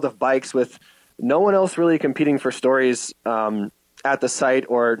big world of bikes, with no one else really competing for stories at the site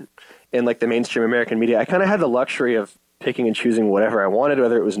or in like the mainstream American media, I kind of had the luxury of picking and choosing whatever I wanted,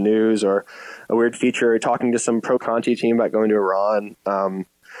 whether it was news or a weird feature, or talking to some pro Conti team about going to Iran.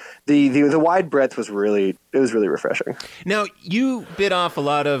 The wide breadth was really refreshing. Now, you bit off a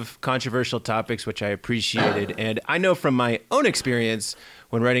lot of controversial topics, which I appreciated. And I know from my own experience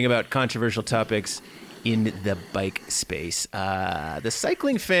when writing about controversial topics in the bike space, the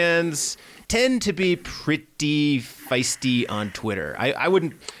cycling fans tend to be pretty feisty on Twitter. I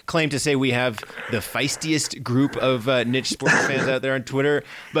wouldn't claim to say we have the feistiest group of niche sports fans out there on Twitter.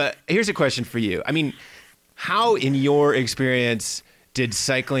 But here's a question for you. I mean, how, in your experience, did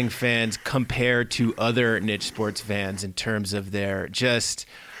cycling fans compare to other niche sports fans in terms of their just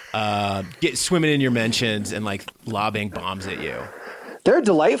swimming in your mentions and like lobbing bombs at you? They're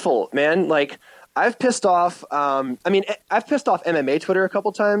delightful, man. Like I've pissed off MMA Twitter a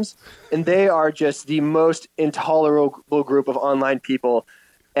couple times, and they are just the most intolerable group of online people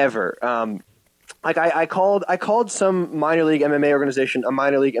ever. I called some minor league MMA organization a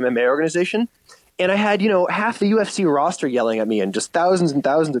minor league MMA organization. And I had, half the UFC roster yelling at me, and just thousands and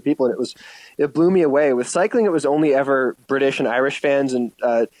thousands of people. And it blew me away. With cycling, it was only ever British and Irish fans and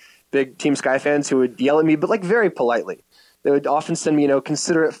big Team Sky fans who would yell at me, but like very politely. They would often send me,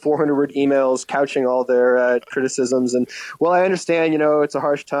 considerate 400-word emails couching all their criticisms. And, well, I understand, it's a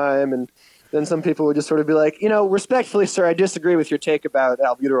harsh time. And then some people would just sort of be like, respectfully, sir, I disagree with your take about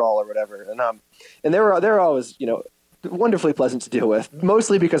albuterol or whatever. And they're always, wonderfully pleasant to deal with,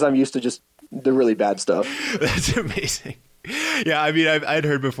 mostly because I'm used to just the really bad stuff. That's amazing. Yeah, I mean, I'd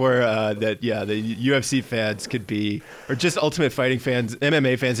heard before that, the UFC fans could be, or just Ultimate Fighting fans,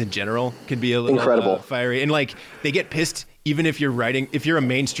 MMA fans in general, can be a little incredible, fiery. And like, they get pissed even if you're a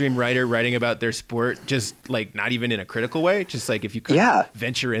mainstream writer writing about their sport, just like not even in a critical way, just like if you could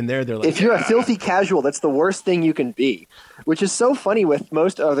venture in there, they're like, if you're a filthy casual, that's the worst thing you can be, which is so funny with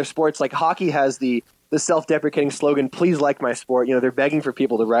most other sports. Like hockey has the self-deprecating slogan, "Please like my sport." They're begging for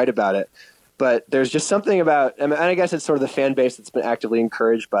people to write about it. But there's just something about, and I guess it's sort of the fan base that's been actively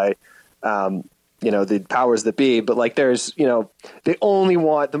encouraged by, the powers that be. But like, there's, they only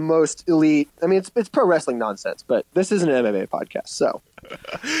want the most elite. I mean, it's pro wrestling nonsense, but this isn't an MMA podcast, so.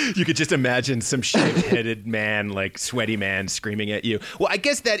 You could just imagine some shaved-headed man, like sweaty man, screaming at you. Well, I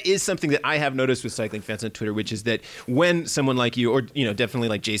guess that is something that I have noticed with cycling fans on Twitter, which is that when someone like you, or definitely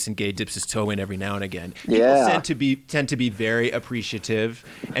like Jason Gay, dips his toe in every now and again, people tend to be very appreciative,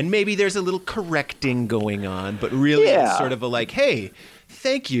 and maybe there's a little correcting going on, but really it's sort of a like, hey,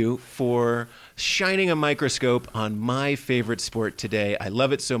 thank you for shining a microscope on my favorite sport today. I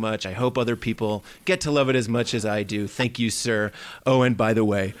love it so much. I hope other people get to love it as much as I do. Thank you, sir. Oh, and by the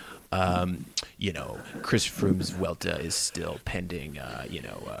way, Chris Froome's Vuelta is still pending,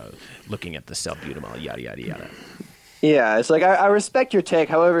 looking at the salbutamol, yada, yada, yada. Yeah, it's like, I respect your take.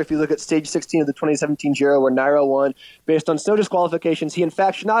 However, if you look at stage 16 of the 2017 Giro where Nairo won based on snow disqualifications, he in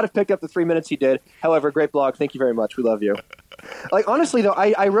fact should not have picked up the 3 minutes he did. However, great blog. Thank you very much. We love you. Like, honestly, though,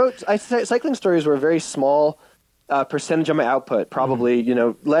 cycling stories were a very small percentage of my output, probably,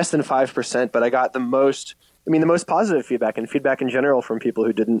 less than 5%, but I got the most positive feedback and feedback in general from people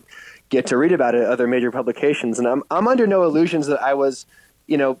who didn't get to read about it at other major publications. And I'm under no illusions that I was,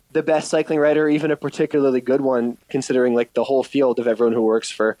 the best cycling writer, even a particularly good one, considering like the whole field of everyone who works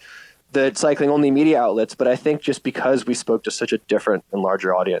for the cycling only media outlets. But I think just because we spoke to such a different and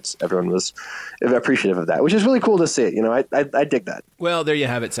larger audience, everyone was appreciative of that, which is really cool to see. I dig that. Well, there you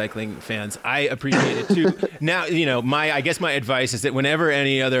have it, cycling fans. I appreciate it too. Now, I guess my advice is that whenever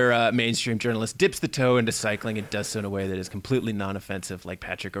any other mainstream journalist dips the toe into cycling and does so in a way that is completely non-offensive, like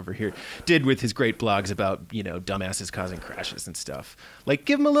Patrick over here did with his great blogs about, dumbasses causing crashes and stuff, like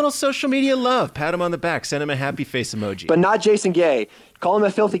give him a little social media love, pat him on the back, send him a happy face emoji. But not Jason Gay. Call him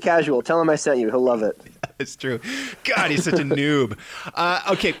a filthy casual. Tell him I sent you. He'll love it. It's true. God, he's such a noob.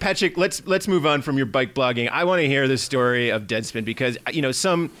 Okay, Patrick, let's move on from your bike blogging. I want to hear the story of Deadspin because,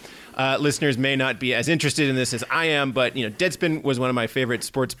 some listeners may not be as interested in this as I am, but, Deadspin was one of my favorite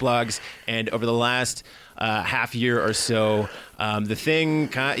sports blogs. And over the last half year or so, the thing,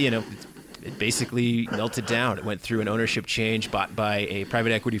 it basically melted down. It went through an ownership change bought by a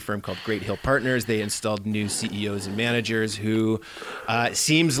private equity firm called Great Hill Partners. They installed new CEOs and managers who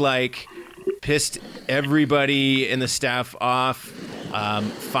seems like pissed everybody in the staff off,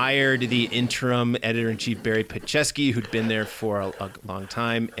 fired the interim editor-in-chief Barry Petchesky, who'd been there for a long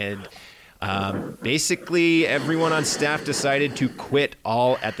time, and basically everyone on staff decided to quit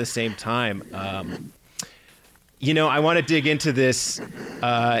all at the same time. I want to dig into this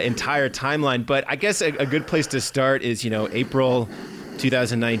entire timeline, but I guess a good place to start is, April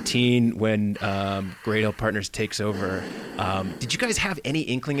 2019 when Great Hill Partners takes over. Did you guys have any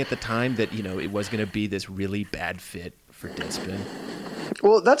inkling at the time that, it was going to be this really bad fit for Deadspin?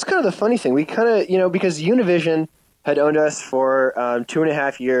 Well, that's kind of the funny thing. We kind of, because Univision had owned us for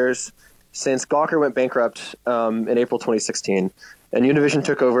 2.5 years since Gawker went bankrupt in April 2016. And Univision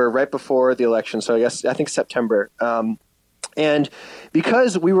took over right before the election, so I think September. And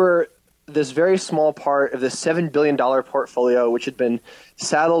because we were this very small part of this $7 billion portfolio, which had been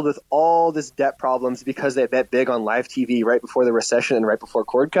saddled with all this debt problems because they bet big on live TV right before the recession and right before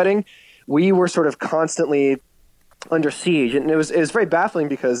cord cutting, we were sort of constantly under siege. And it was very baffling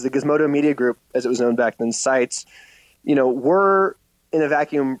because the Gizmodo Media Group, as it was known back then, sites, were in a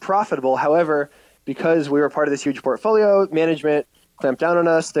vacuum profitable. However, because we were part of this huge portfolio, management clamped down on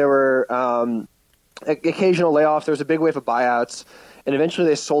us. There were occasional layoffs. There was a big wave of buyouts. And eventually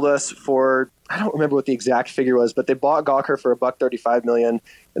they sold us for, I don't remember what the exact figure was, but they bought Gawker for $135 million,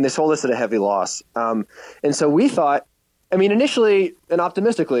 and they sold us at a heavy loss. And so we thought, initially and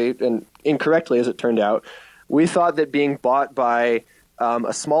optimistically and incorrectly as it turned out, we thought that being bought by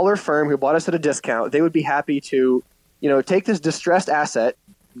a smaller firm who bought us at a discount, they would be happy to, take this distressed asset,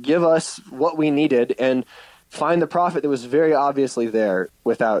 give us what we needed, and find the profit that was very obviously there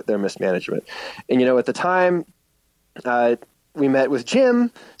without their mismanagement. And, at the time, we met with Jim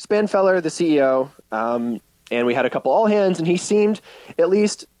Spanfeller, the CEO, and we had a couple all hands, and he seemed, at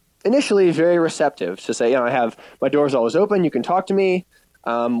least initially, very receptive to say, I have my door's always open. You can talk to me.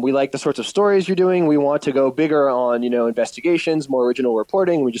 We like the sorts of stories you're doing. We want to go bigger on, investigations, more original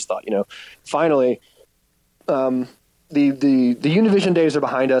reporting. We just thought, finally, the Univision days are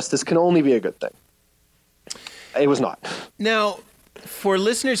behind us. This can only be a good thing. It was not. Now, for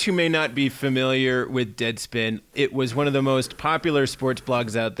listeners who may not be familiar with Deadspin, it was one of the most popular sports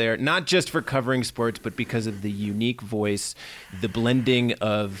blogs out there, not just for covering sports, but because of the unique voice, the blending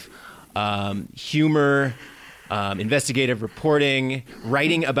of humor, investigative reporting,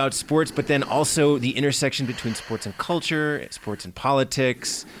 writing about sports, but then also the intersection between sports and culture, sports and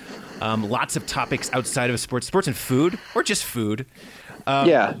politics, lots of topics outside of sports and food, or just food.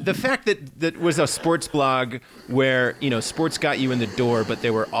 The fact that was a sports blog where, sports got you in the door, but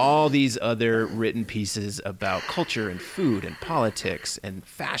there were all these other written pieces about culture and food and politics and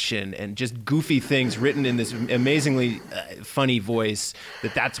fashion and just goofy things written in this amazingly funny voice,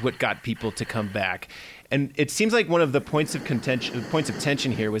 that's what got people to come back. And it seems like one of the points of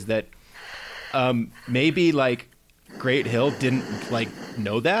tension here was that maybe Great Hill didn't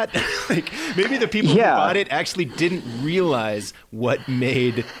know that. Maybe the people who bought it actually didn't realize what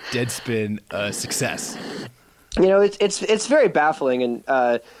made Deadspin a success. It's very baffling, and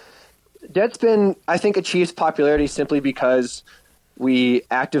Deadspin, I think, achieves popularity simply because we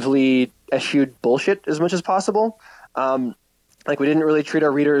actively eschewed bullshit as much as possible. We didn't really treat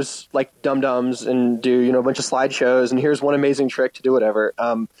our readers like dum-dums and do a bunch of slideshows and here's one amazing trick to do whatever.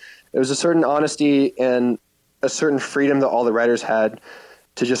 There was a certain honesty and a certain freedom that all the writers had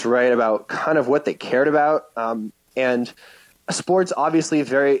to just write about kind of what they cared about. And sports obviously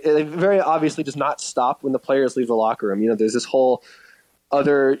very obviously does not stop when the players leave the locker room. There's this whole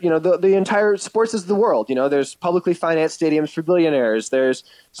other, the entire sports is the world. There's publicly financed stadiums for billionaires. There's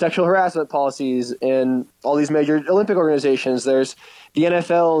sexual harassment policies in all these major Olympic organizations. There's the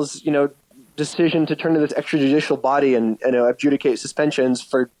NFL's, decision to turn to this extrajudicial body and adjudicate suspensions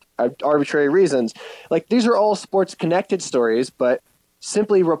for arbitrary reasons. These are all sports connected stories, but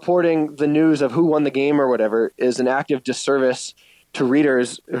simply reporting the news of who won the game or whatever is an active disservice to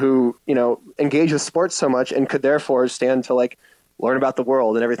readers who, engage with sports so much and could therefore stand to learn about the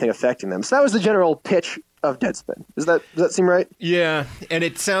world and everything affecting them. So that was the general pitch of Deadspin. Does that seem right? Yeah. And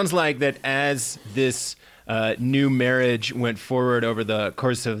it sounds like that as this new marriage went forward over the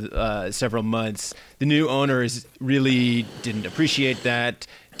course of several months, the new owners really didn't appreciate that,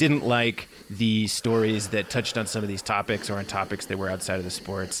 didn't like the stories that touched on some of these topics or on topics that were outside of the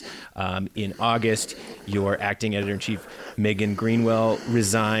sports. In August, your acting editor-in-chief, Megan Greenwell,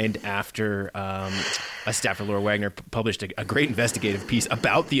 resigned after a staff for Laura Wagner published a great investigative piece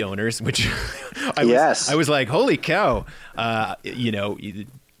about the owners, which I was like, holy cow,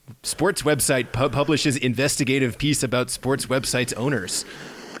 sports website publishes investigative piece about sports websites owners.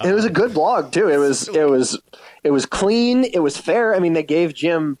 It was a good blog too. It was clean. It was fair. I mean, they gave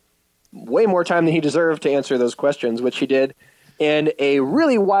Jim way more time than he deserved to answer those questions, which he did, and a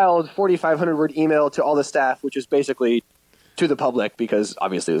really wild 4,500 word email to all the staff, which is basically to the public because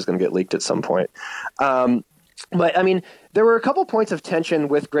obviously it was going to get leaked at some point. But I mean, there were a couple points of tension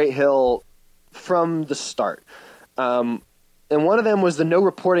with Great Hill from the start. And one of them was the no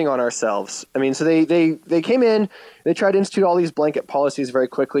reporting on ourselves. I mean, so they came in, they tried to institute all these blanket policies very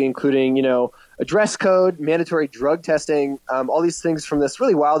quickly, including, a dress code, mandatory drug testing, all these things from this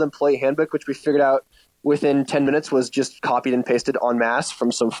really wild employee handbook, which we figured out within 10 minutes was just copied and pasted en masse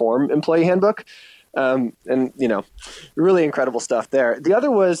from some form employee handbook. And really incredible stuff there. The other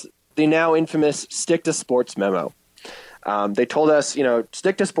was the now infamous stick to sports memo. They told us,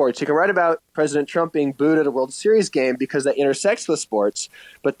 stick to sports. You can write about President Trump being booed at a World Series game because that intersects with sports,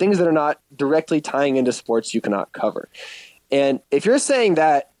 but things that are not directly tying into sports you cannot cover. And if you're saying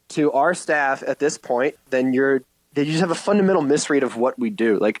that to our staff at this point, then you just have a fundamental misread of what we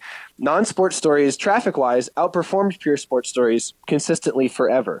do. Like, non-sports stories, traffic-wise, outperformed pure sports stories consistently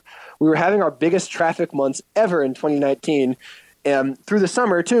forever. We were having our biggest traffic months ever in 2019, through the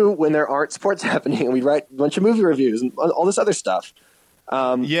summer, too, when there aren't sports happening, and we write a bunch of movie reviews and all this other stuff.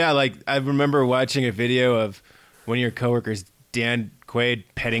 I remember watching a video of one of your coworkers, Dan Quaid,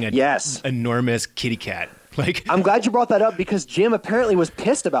 petting an enormous kitty cat. I'm glad you brought that up because Jim apparently was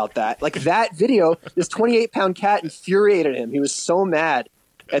pissed about that. Like, that video, this 28-pound cat infuriated him. He was so mad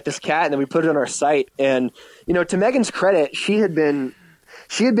at this cat, and then we put it on our site. And, to Megan's credit, she had been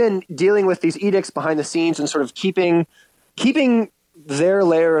dealing with these edicts behind the scenes and sort of keeping their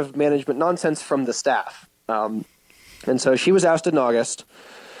layer of management nonsense from the staff. And so she was ousted in August.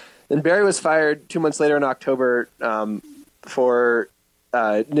 Then Barry was fired 2 months later in October for,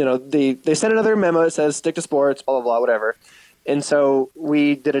 they sent another memo that says stick to sports, blah, blah, blah, whatever. And so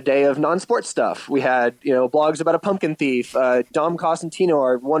we did a day of non-sports stuff. We had, blogs about a pumpkin thief. Dom Cosentino,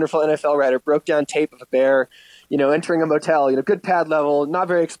 our wonderful NFL writer, broke down tape of a bear, entering a motel, good pad level, not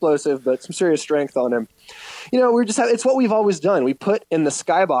very explosive, but some serious strength on him. It's what we've always done. We put in the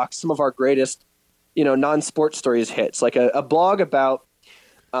skybox some of our greatest, non-sports stories hits, like a blog about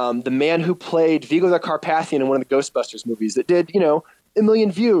the man who played Vigo the Carpathian in one of the Ghostbusters movies that did, 1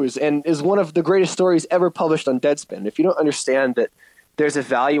 million views and is one of the greatest stories ever published on Deadspin. If you don't understand that there's a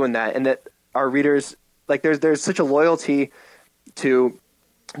value in that and that our readers, like there's such a loyalty to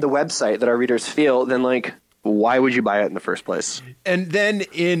the website that our readers feel, then why would you buy it in the first place? And then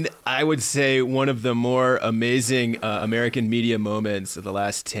in, I would say, one of the more amazing American media moments of the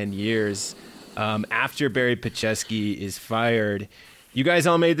last 10 years, after Barry Pachesky is fired, you guys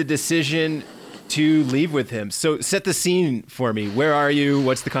all made the decision to leave with him. So set the scene for me. Where are you?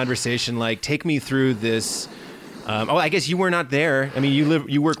 What's the conversation like? Take me through this. I guess you were not there. I mean,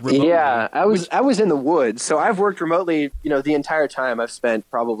 you work remotely. Yeah, I was in the woods. So I've worked remotely, the entire time. I've spent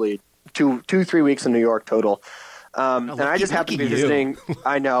probably 3 weeks in New York total. And I just happened to be visiting.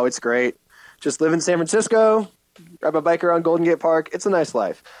 I know, it's great. Just live in San Francisco, ride my bike around Golden Gate Park. It's a nice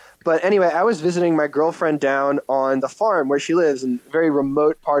life. But anyway, I was visiting my girlfriend down on the farm where she lives in a very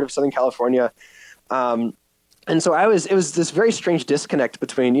remote part of Southern California. And so it was this very strange disconnect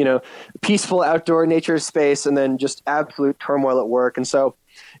between, peaceful outdoor nature space and then just absolute turmoil at work. And so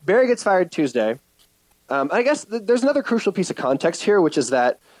Barry gets fired Tuesday. I guess there's another crucial piece of context here, which is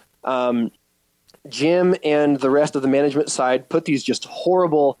that Jim and the rest of the management side put these just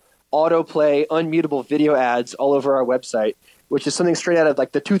horrible autoplay, unmutable video ads all over our website, which is something straight out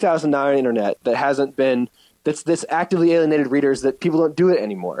of the 2009 internet that's actively alienated readers, that people don't do it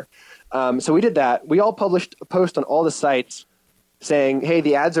anymore. So we did that. We all published a post on all the sites saying, hey,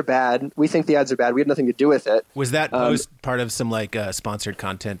 the ads are bad. We think the ads are bad. We had nothing to do with it. Was that post part of some sponsored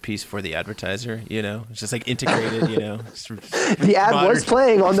content piece for the advertiser? It's just integrated, The ad was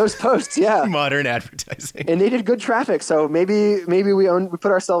playing on those posts, yeah. Modern advertising. And they did good traffic. So maybe we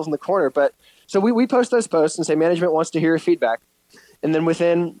put ourselves in the corner. But so we post those posts and say management wants to hear feedback. And then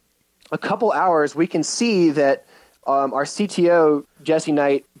within a couple hours, we can see that our CTO, Jesse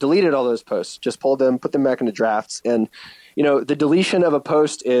Knight, deleted all those posts, just pulled them, put them back into drafts. And, the deletion of a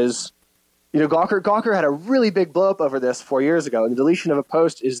post is, Gawker had a really big blow up over this 4 years ago. And the deletion of a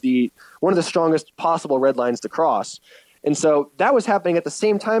post is one of the strongest possible red lines to cross. And so that was happening at the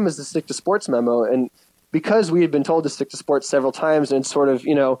same time as the stick to sports memo. And because we had been told to stick to sports several times and sort of,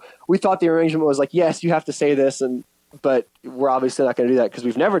 we thought the arrangement was yes, you have to say this, but we're obviously not going to do that because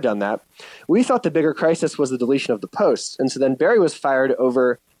we've never done that. We thought the bigger crisis was the deletion of the posts. And so then Barry was fired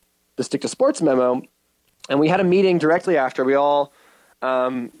over the stick to sports memo. And we had a meeting directly after. We all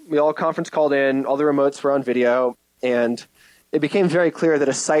We all conference called in, all the remotes were on video, and it became very clear that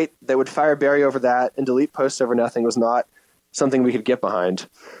a site that would fire Barry over that and delete posts over nothing was not something we could get behind.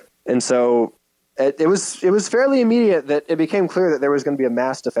 And so it was fairly immediate that it became clear that there was going to be a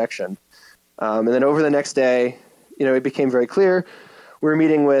mass defection. And then over the next day, it became very clear. We were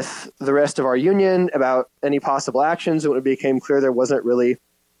meeting with the rest of our union about any possible actions. It became clear there wasn't really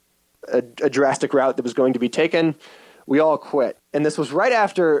a drastic route that was going to be taken. We all quit. And this was right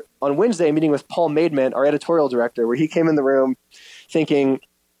after, on Wednesday, meeting with Paul Maidment, our editorial director, where he came in the room thinking,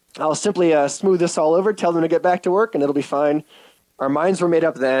 I'll simply smooth this all over, tell them to get back to work, and it'll be fine. Our minds were made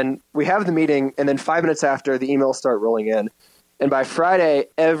up then. We have the meeting, and then 5 minutes after, the emails start rolling in. And by Friday,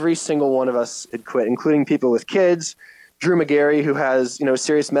 every single one of us had quit, including people with kids. Drew McGarry, who has,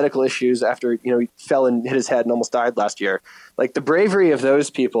 serious medical issues after, he fell and hit his head and almost died last year. Like, the bravery of those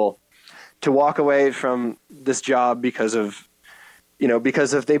people to walk away from this job because of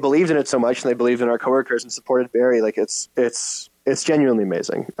they believed in it so much and they believed in our coworkers and supported Barry. Like, it's genuinely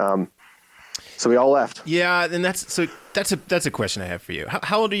amazing. So we all left. Yeah. And that's a question I have for you.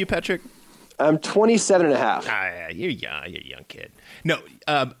 How old are you, Patrick? I'm 27 and a half. You're young. You're a young kid. No.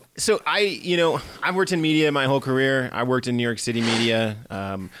 So I've worked in media my whole career. I worked in New York City media.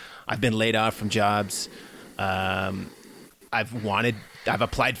 I've been laid off from jobs. I've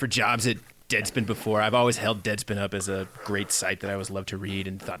applied for jobs at Deadspin before. I've always held Deadspin up as a great site that I always loved to read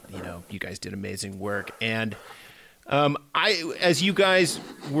and thought, you guys did amazing work. And as you guys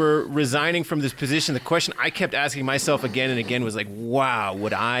were resigning from this position, the question I kept asking myself again and again was like, wow,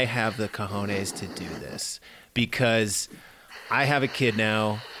 would I have the cojones to do this? Because I have a kid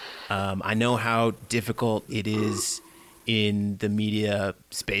now. I know how difficult it is in the media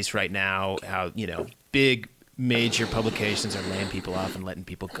space right now, how, big major publications are laying people off and letting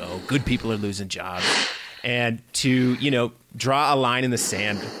people go. Good people are losing jobs. And to, draw a line in the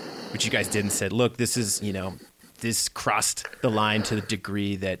sand, which you guys did and said, look, this is, this crossed the line to the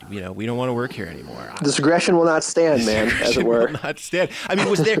degree that, we don't want to work here anymore. This aggression will not stand, man, as it were. Will not stand. I mean,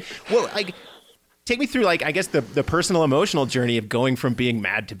 was there, take me through, I guess the personal emotional journey of going from being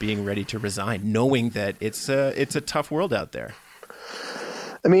mad to being ready to resign, knowing that it's a tough world out there.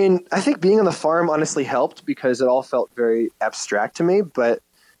 I mean, I think being on the farm honestly helped because it all felt very abstract to me. But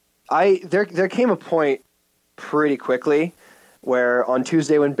there came a point pretty quickly where on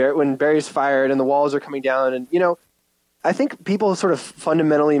Tuesday when Barry's fired and the walls are coming down, and I think people sort of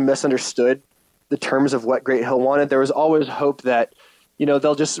fundamentally misunderstood the terms of what Great Hill wanted. There was always hope that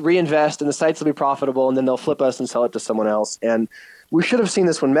they'll just reinvest and the sites will be profitable, and then they'll flip us and sell it to someone else. And we should have seen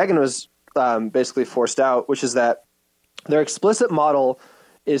this when Megan was basically forced out, which is that their explicit model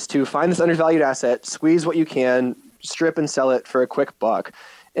is to find this undervalued asset, squeeze what you can, strip and sell it for a quick buck.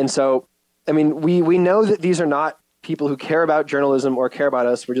 And so, I mean, we know that these are not people who care about journalism or care about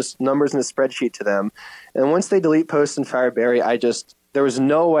us. We're just numbers in a spreadsheet to them. And once they delete posts and fire Barry, there was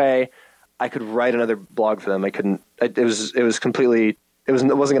no way I could write another blog for them. I couldn't. It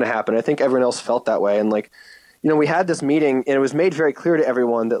wasn't going to happen. I think everyone else felt that way. And we had this meeting, and it was made very clear to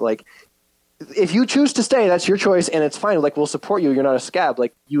everyone that if you choose to stay, that's your choice, and it's fine. We'll support you. You're not a scab.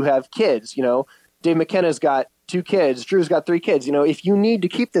 You have kids. Dave McKenna's got 2 kids. Drew's got 3 kids. If you need to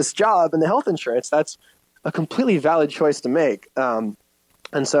keep this job and the health insurance, that's a completely valid choice to make. And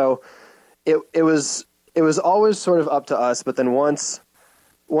so it was always sort of up to us. But then once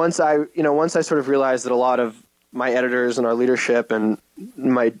I sort of realized that a lot of my editors and our leadership and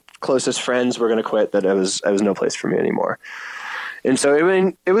my closest friends were going to quit, that it was no place for me anymore. And so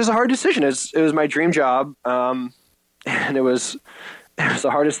it was a hard decision. It was my dream job, and it was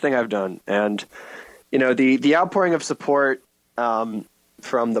the hardest thing I've done. And the outpouring of support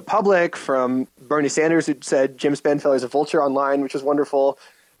from the public, from Bernie Sanders, who said Jim Spanfeller is a vulture online, which was wonderful.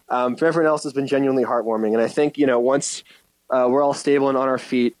 From everyone else has been genuinely heartwarming. And I think once we're all stable and on our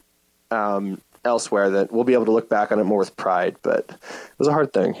feet elsewhere, that we'll be able to look back on it more with pride. But it was a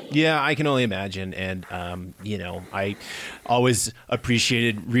hard thing. Yeah, I can only imagine. And, I always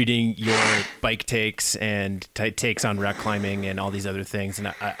appreciated reading your bike takes and takes on rock climbing and all these other things. And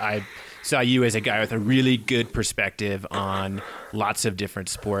I saw you as a guy with a really good perspective on lots of different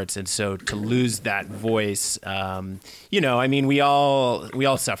sports. And so to lose that voice, we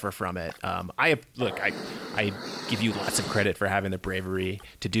all suffer from it. I give you lots of credit for having the bravery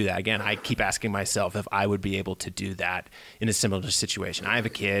to do that. Again, I keep asking myself if I would be able to do that in a similar situation. I have a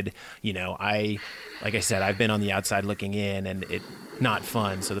kid, like I said, I've been on the outside looking in, and it's not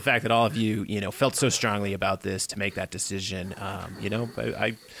fun. So the fact that all of you, felt so strongly about this to make that decision,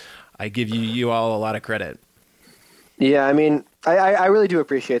 I give you all a lot of credit. Yeah, I mean, I really do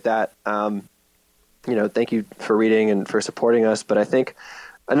appreciate that. thank you for reading and for supporting us. But I think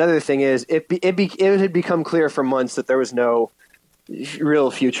another thing is it had become clear for months that there was no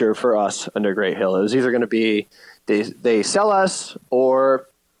real future for us under Great Hill. It was either going to be they sell us, or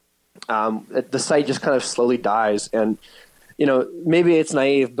the site just kind of slowly dies. And maybe it's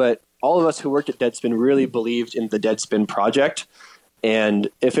naive, but all of us who worked at Deadspin really believed in the Deadspin project. And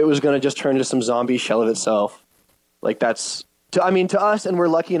if it was going to just turn into some zombie shell of itself, like to us, and we're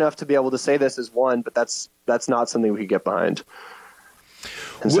lucky enough to be able to say this as one, but that's not something we could get behind.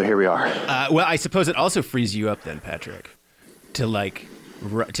 And so here we are. Well, I suppose it also frees you up then, Patrick,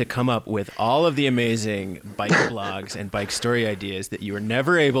 to come up with all of the amazing bike blogs and bike story ideas that you were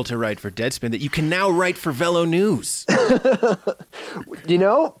never able to write for Deadspin that you can now write for Velo News. That's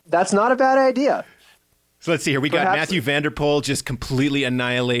not a bad idea. So let's see here. We got Matthew Vanderpool just completely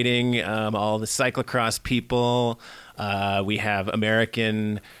annihilating all the cyclocross people. We have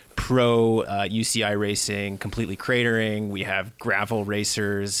American Pro UCI Racing completely cratering. We have gravel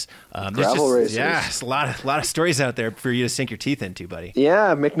racers. Racers. Yeah, it's a lot of stories out there for you to sink your teeth into, buddy.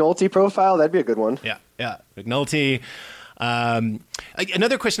 Yeah, McNulty profile, that'd be a good one. Yeah, McNulty.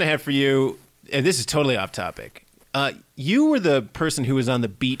 Another question I have for you, and this is totally off topic. You were the person who was on the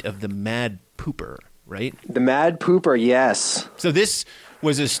beat of the Mad Pooper, right? The Mad Pooper, yes. So this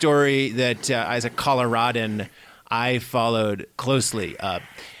was a story that, as a Coloradan, I followed closely.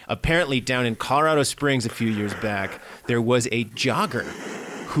 Apparently, down in Colorado Springs a few years back, there was a jogger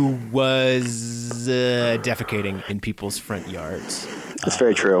who was defecating in people's front yards. That's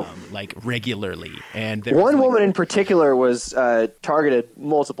very true. Regularly. And one woman in particular was targeted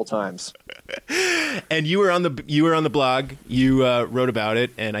multiple times. And you were on the blog. You wrote about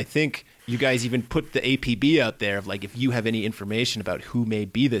it, and I think you guys even put the APB out there of if you have any information about who may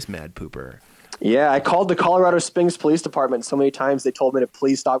be this Mad Pooper. Yeah, I called the Colorado Springs Police Department so many times they told me to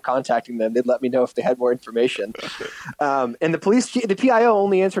please stop contacting them. They'd let me know if they had more information. And the PIO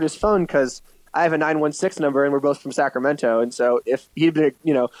only answered his phone because I have a 916 number and we're both from Sacramento. And so if he'd been,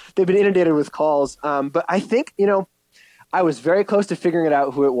 they've been inundated with calls. But I think, I was very close to figuring it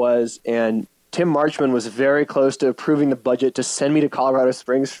out who it was. And Tim Marchman was very close to approving the budget to send me to Colorado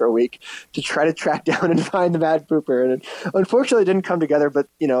Springs for a week to try to track down and find the Mad Pooper. And unfortunately it didn't come together, but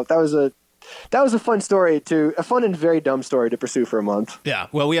that was a fun story a fun and very dumb story to pursue for a month. Yeah.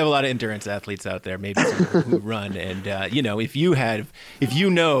 Well, we have a lot of endurance athletes out there, maybe some who run. And, if you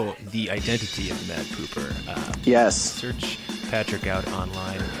know the identity of the Mad Pooper, yes, search Patrick out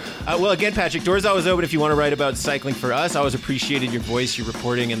online. Well, again, Patrick, doors always open if you want to write about cycling for us. I always appreciated your voice, your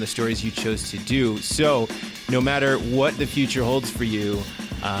reporting, and the stories you chose to do. So no matter what the future holds for you,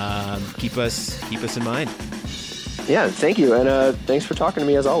 keep us in mind. Yeah, thank you. And thanks for talking to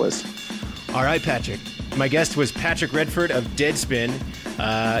me as always. All right, Patrick. My guest was Patrick Redford of Deadspin,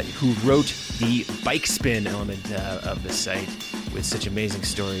 who wrote the bike spin element of the site with such amazing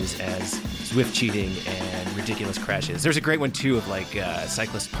stories as Zwift cheating and ridiculous crashes. There's a great one, too, of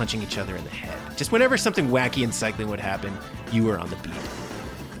cyclists punching each other in the head. Just whenever something wacky in cycling would happen, you were on the beat.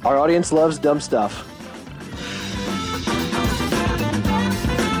 Our audience loves dumb stuff.